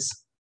happening is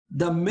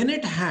the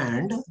minute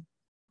hand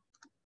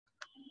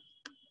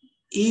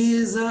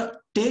is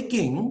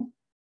taking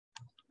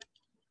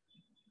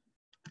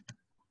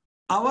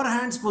hour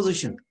hand's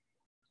position.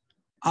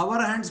 Hour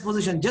hand's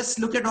position. Just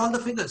look at all the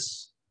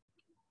figures.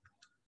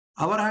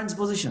 Hour hand's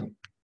position.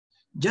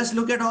 Just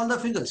look at all the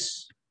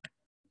figures.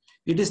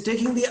 It is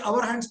taking the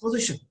hour hand's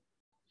position.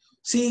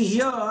 See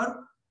here,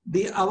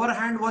 the hour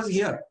hand was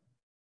here.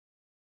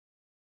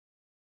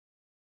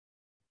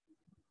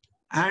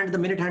 And the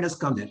minute hand has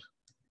come there.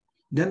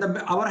 Then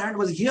the hour hand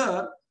was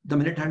here, the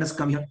minute hand has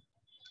come here.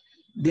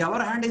 The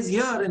hour hand is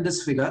here in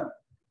this figure,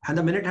 and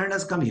the minute hand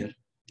has come here.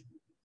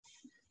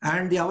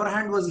 And the hour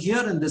hand was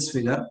here in this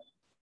figure,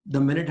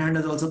 the minute hand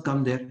has also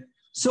come there.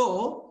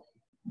 So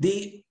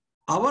the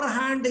hour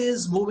hand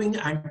is moving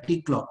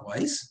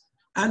anti-clockwise,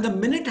 and the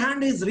minute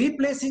hand is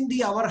replacing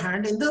the hour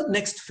hand in the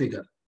next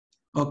figure.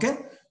 Okay,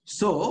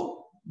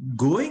 so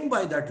going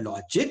by that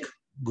logic,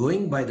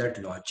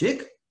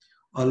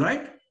 all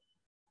right,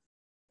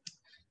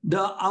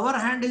 the hour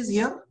hand is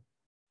here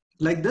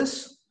like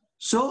this.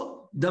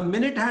 So the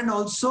minute hand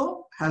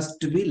also has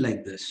to be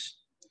like this.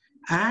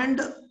 And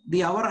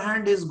the hour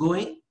hand is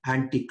going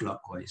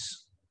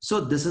anti-clockwise. So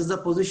this is the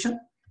position,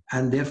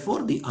 and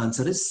therefore the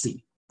answer is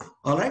C.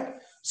 All right.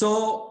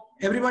 So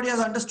everybody has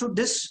understood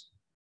this?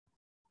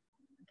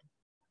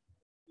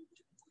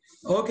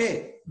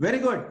 Okay, very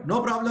good.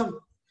 No problem.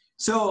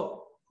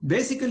 So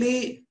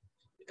basically,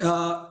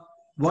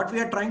 what we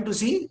are trying to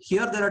see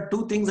here, there are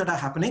 2 things that are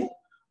happening.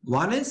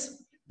 One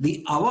is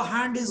the hour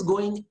hand is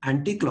going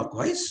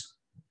anti-clockwise,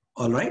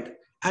 all right,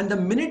 and the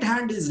minute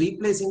hand is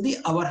replacing the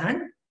hour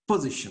hand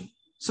position.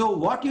 So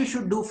what you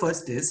should do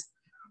first is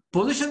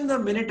position the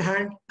minute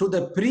hand to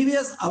the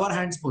previous hour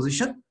hand's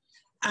position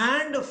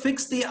and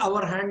fix the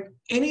hour hand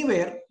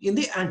anywhere in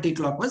the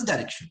anti-clockwise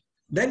direction.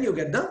 Then you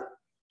get the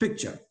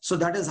picture. So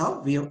that is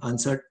how we have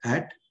answered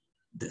at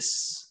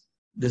this.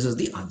 This is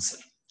the answer.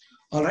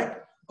 All right.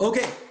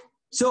 Okay.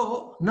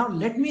 So now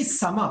let me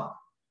sum up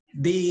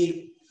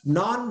the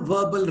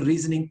non-verbal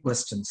reasoning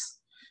questions.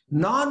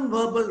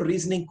 Non-verbal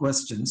reasoning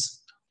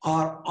questions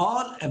are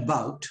all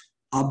about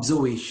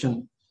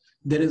observation.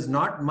 There is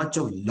not much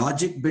of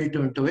logic built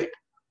into it,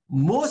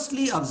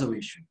 mostly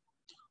observation.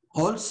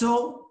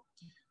 Also,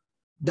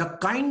 the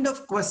kind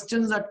of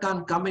questions that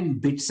can come in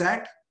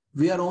BITSAT,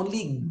 we are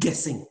only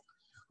guessing.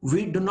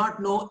 We do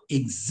not know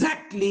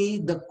exactly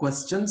the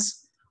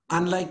questions,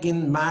 unlike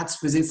in maths,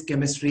 physics,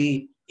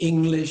 chemistry,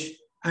 English,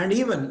 and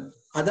even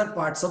other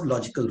parts of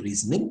logical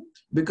reasoning,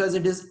 because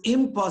it is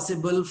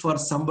impossible for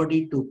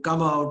somebody to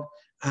come out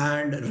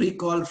and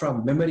recall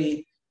from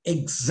memory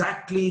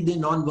exactly the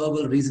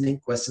non-verbal reasoning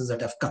questions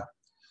that have come.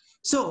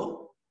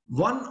 So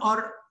one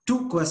or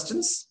two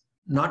questions,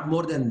 not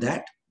more than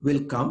that,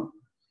 will come.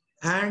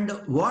 And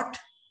what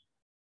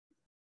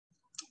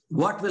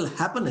will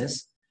happen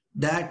is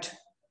that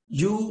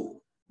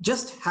you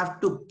just have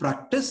to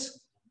practice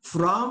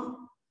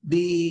from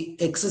the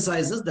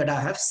exercises that I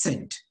have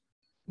sent.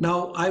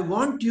 Now, I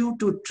want you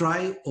to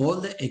try all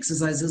the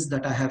exercises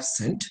that I have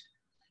sent.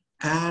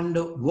 And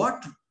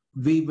what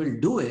we will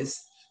do is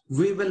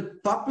we will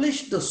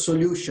publish the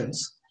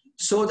solutions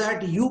so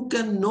that you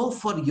can know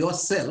for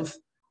yourself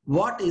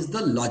what is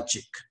the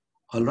logic.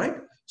 All right.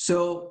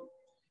 So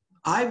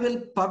I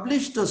will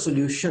publish the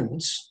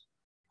solutions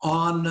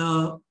on,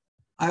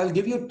 I will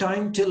give you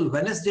time till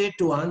Wednesday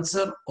to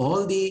answer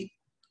all the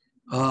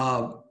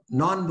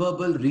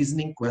non-verbal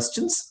reasoning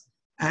questions,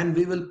 and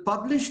we will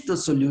publish the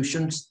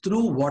solutions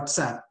through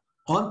WhatsApp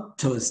on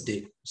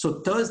Thursday.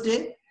 So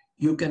Thursday,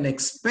 you can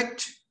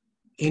expect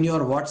in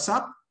your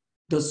WhatsApp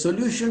the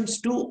solutions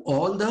to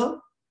all the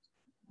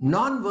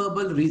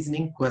non-verbal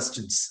reasoning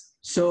questions.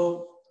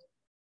 So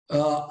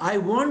I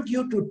want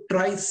you to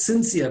try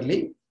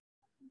sincerely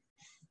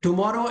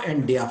tomorrow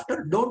and day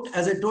after. Don't,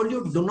 as I told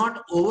you, do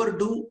not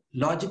overdo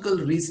logical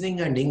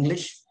reasoning and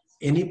English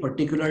any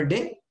particular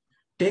day.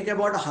 Take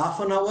about half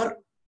an hour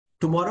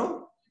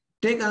tomorrow,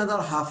 take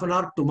another half an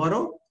hour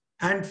tomorrow,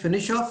 and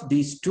finish off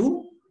these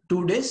two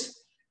days.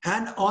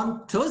 And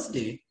on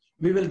Thursday,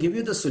 we will give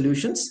you the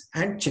solutions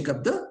and check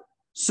up the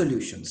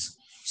solutions.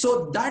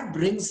 So that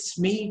brings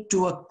me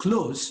to a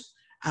close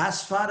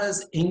as far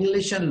as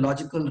English and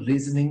logical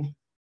reasoning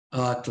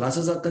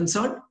classes are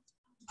concerned.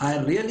 I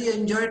really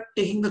enjoyed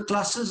taking the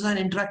classes and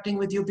interacting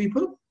with you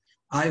people.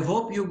 I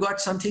hope you got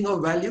something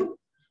of value.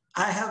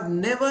 I have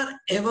never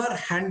ever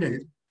handled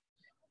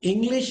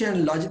English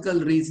and logical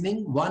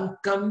reasoning, one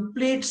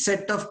complete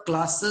set of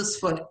classes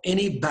for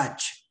any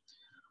batch.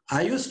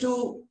 I used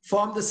to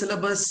form the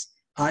syllabus.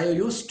 I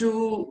used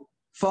to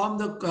form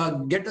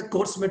the, get the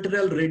course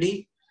material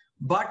ready,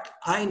 but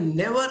I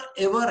never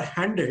ever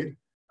handled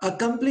a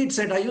complete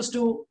set. I used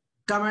to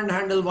come and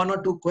handle one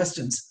or two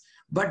questions.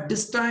 But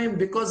this time,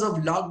 because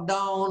of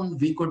lockdown,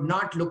 we could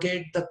not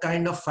locate the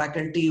kind of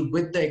faculty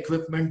with the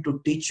equipment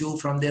to teach you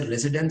from their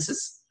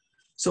residences.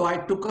 So I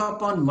took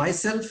upon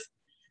myself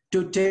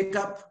to take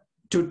up,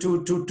 to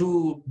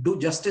do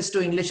justice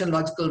to English and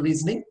logical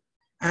reasoning.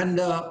 And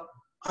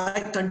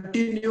I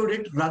continued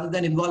it rather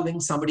than involving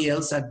somebody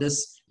else at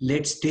this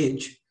late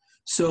stage.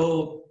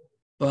 So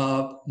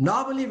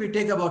normally we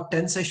take about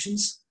 10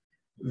 sessions.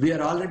 We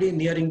are already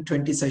nearing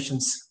 20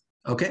 sessions.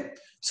 Okay,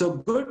 so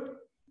good.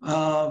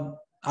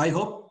 I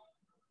hope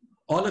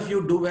all of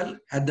you do well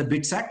at the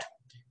BITSAT,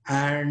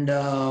 and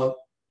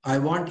I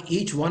want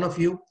each one of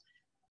you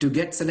to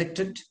get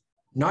selected,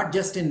 not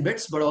just in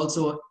BITS, but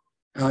also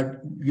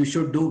you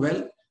should do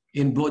well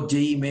in both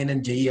JEE Main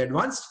and JEE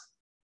Advanced.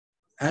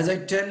 As I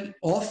tell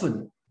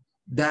often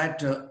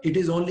that it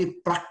is only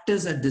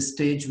practice at this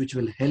stage which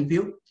will help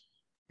you.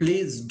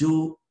 Please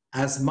do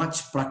as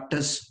much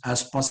practice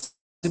as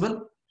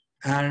possible,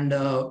 and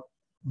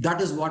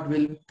that is what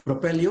will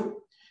propel you.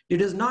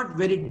 It is not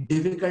very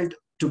difficult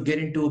to get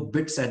into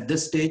BITS at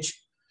this stage.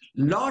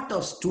 Lot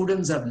of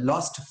students have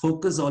lost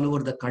focus all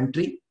over the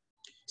country.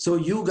 So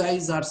you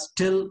guys are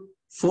still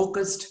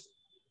focused.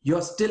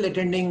 You're still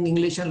attending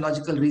English and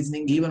logical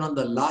reasoning even on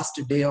the last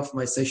day of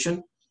my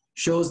session.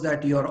 Shows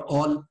that you're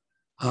all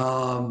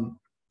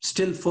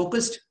still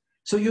focused.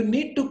 So you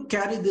need to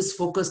carry this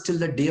focus till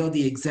the day of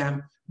the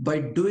exam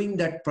by doing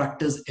that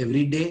practice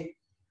every day.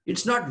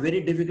 It's not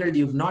very difficult.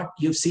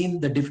 You've seen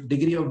the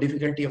degree of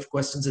difficulty of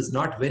questions is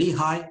not very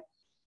high.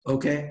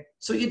 Okay.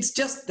 So it's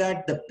just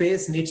that the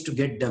pace needs to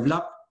get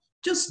developed.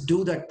 Just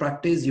do that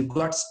practice. You've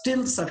got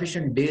still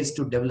sufficient days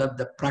to develop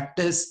the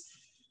practice.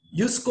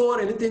 You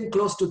score anything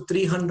close to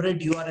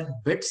 300, you are in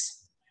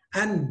BITS.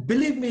 And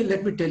believe me,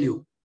 let me tell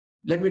you,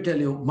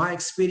 my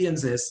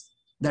experience is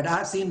that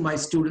I've seen my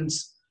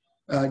students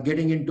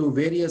getting into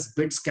various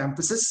BITS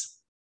campuses,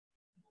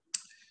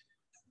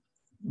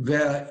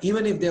 where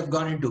even if they've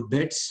gone into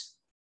BITS,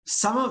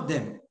 some of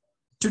them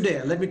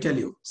today, let me tell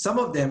you, some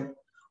of them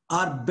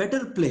are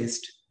better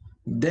placed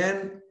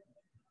than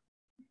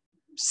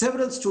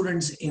several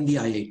students in the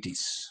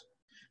IITs.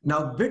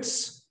 Now,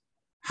 BITS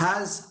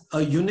has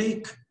a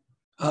unique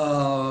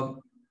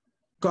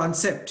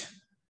concept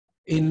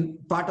in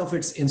part of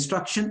its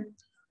instruction,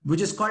 which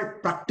is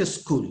called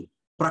practice school.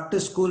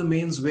 practice school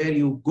means where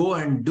you go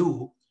and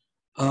do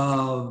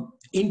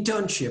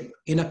internship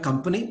in a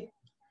company.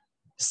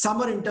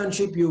 Summer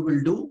internship you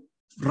will do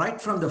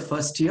right from the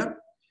first year,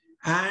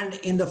 and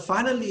in the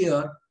final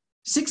year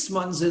 6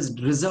 months is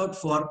reserved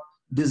for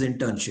this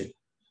internship.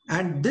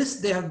 And this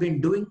they have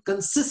been doing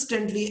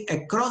consistently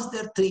across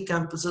their 3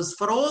 campuses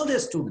for all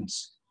their students.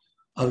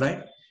 All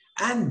right.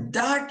 And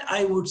that,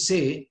 I would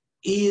say,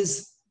 is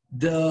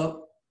the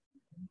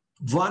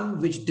one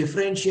which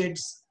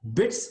differentiates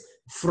BITS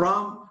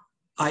from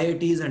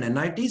IITs and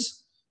NITs.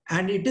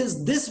 And it is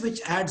this which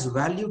adds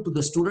value to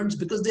the students,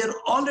 because they are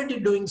already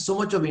doing so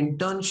much of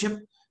internship.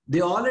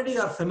 They already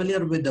are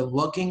familiar with the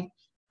working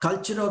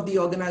culture of the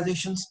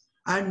organizations.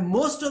 And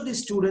most of the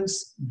students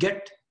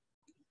get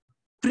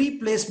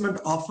pre-placement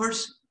offers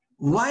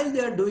while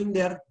they are doing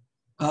their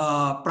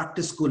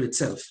practice school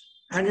itself.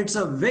 And it's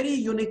a very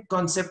unique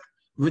concept,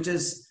 which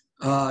is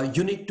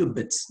unique to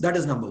BITS. That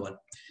is number one.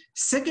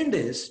 Second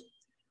is,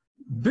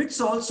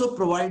 BITS also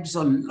provides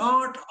a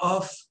lot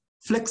of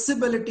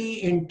flexibility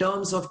in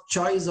terms of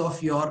choice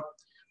of your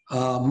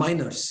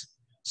minors.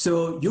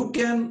 So you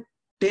can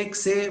take,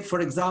 say, for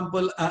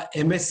example, a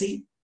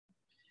MSc,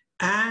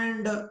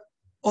 and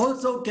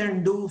also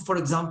can do, for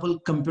example,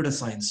 computer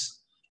science.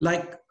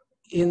 Like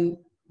in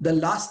the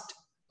last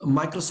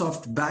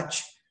Microsoft batch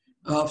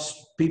of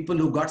people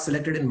who got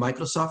selected in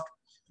Microsoft,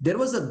 there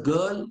was a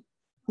girl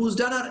who's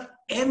done her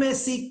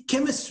MSc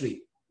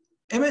chemistry,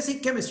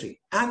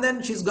 and then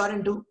she's got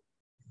into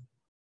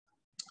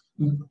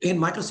in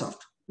Microsoft.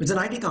 It's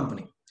an IT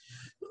company.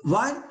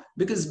 Why?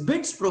 Because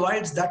BITS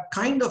provides that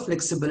kind of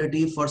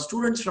flexibility for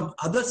students from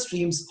other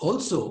streams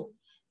also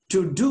to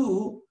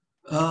do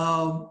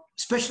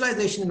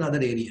specialization in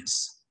other areas.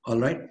 All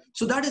right.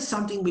 So that is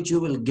something which you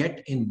will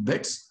get in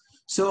BITS.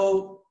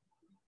 So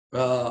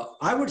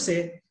I would say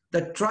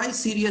that try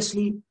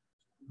seriously,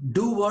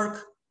 do work.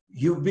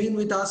 You've been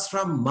with us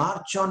from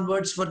March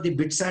onwards for the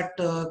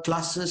BITSAT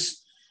classes.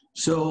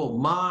 So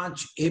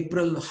March,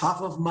 April,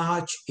 half of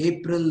March,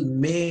 April,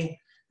 May,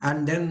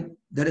 and then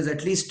there is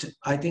at least,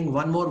 I think,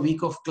 1 more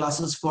week of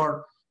classes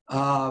for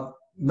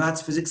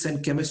maths, physics,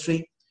 and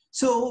chemistry.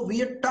 So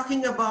we are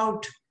talking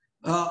about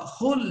a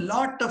whole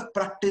lot of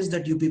practice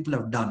that you people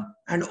have done.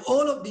 And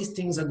all of these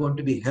things are going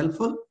to be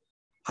helpful.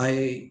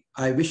 I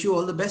wish you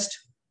all the best,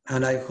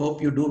 and I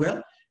hope you do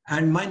well.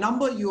 And my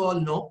number you all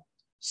know,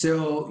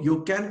 so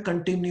you can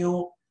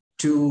continue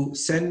to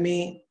send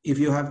me if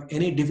you have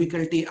any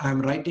difficulty.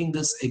 I'm writing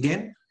this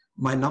again,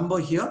 my number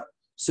here.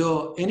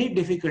 So any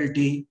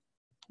difficulty,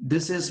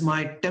 this is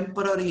my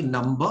temporary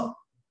number.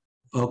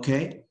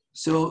 Okay.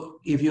 So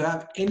if you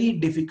have any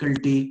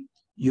difficulty,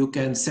 you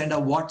can send a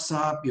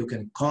WhatsApp, you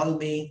can call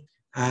me,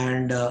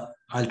 and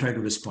I'll try to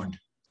respond.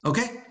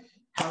 Okay.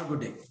 Have a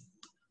good day.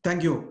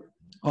 Thank you.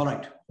 All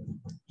right.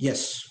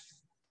 Yes.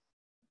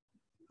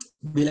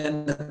 We'll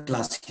end the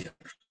class here.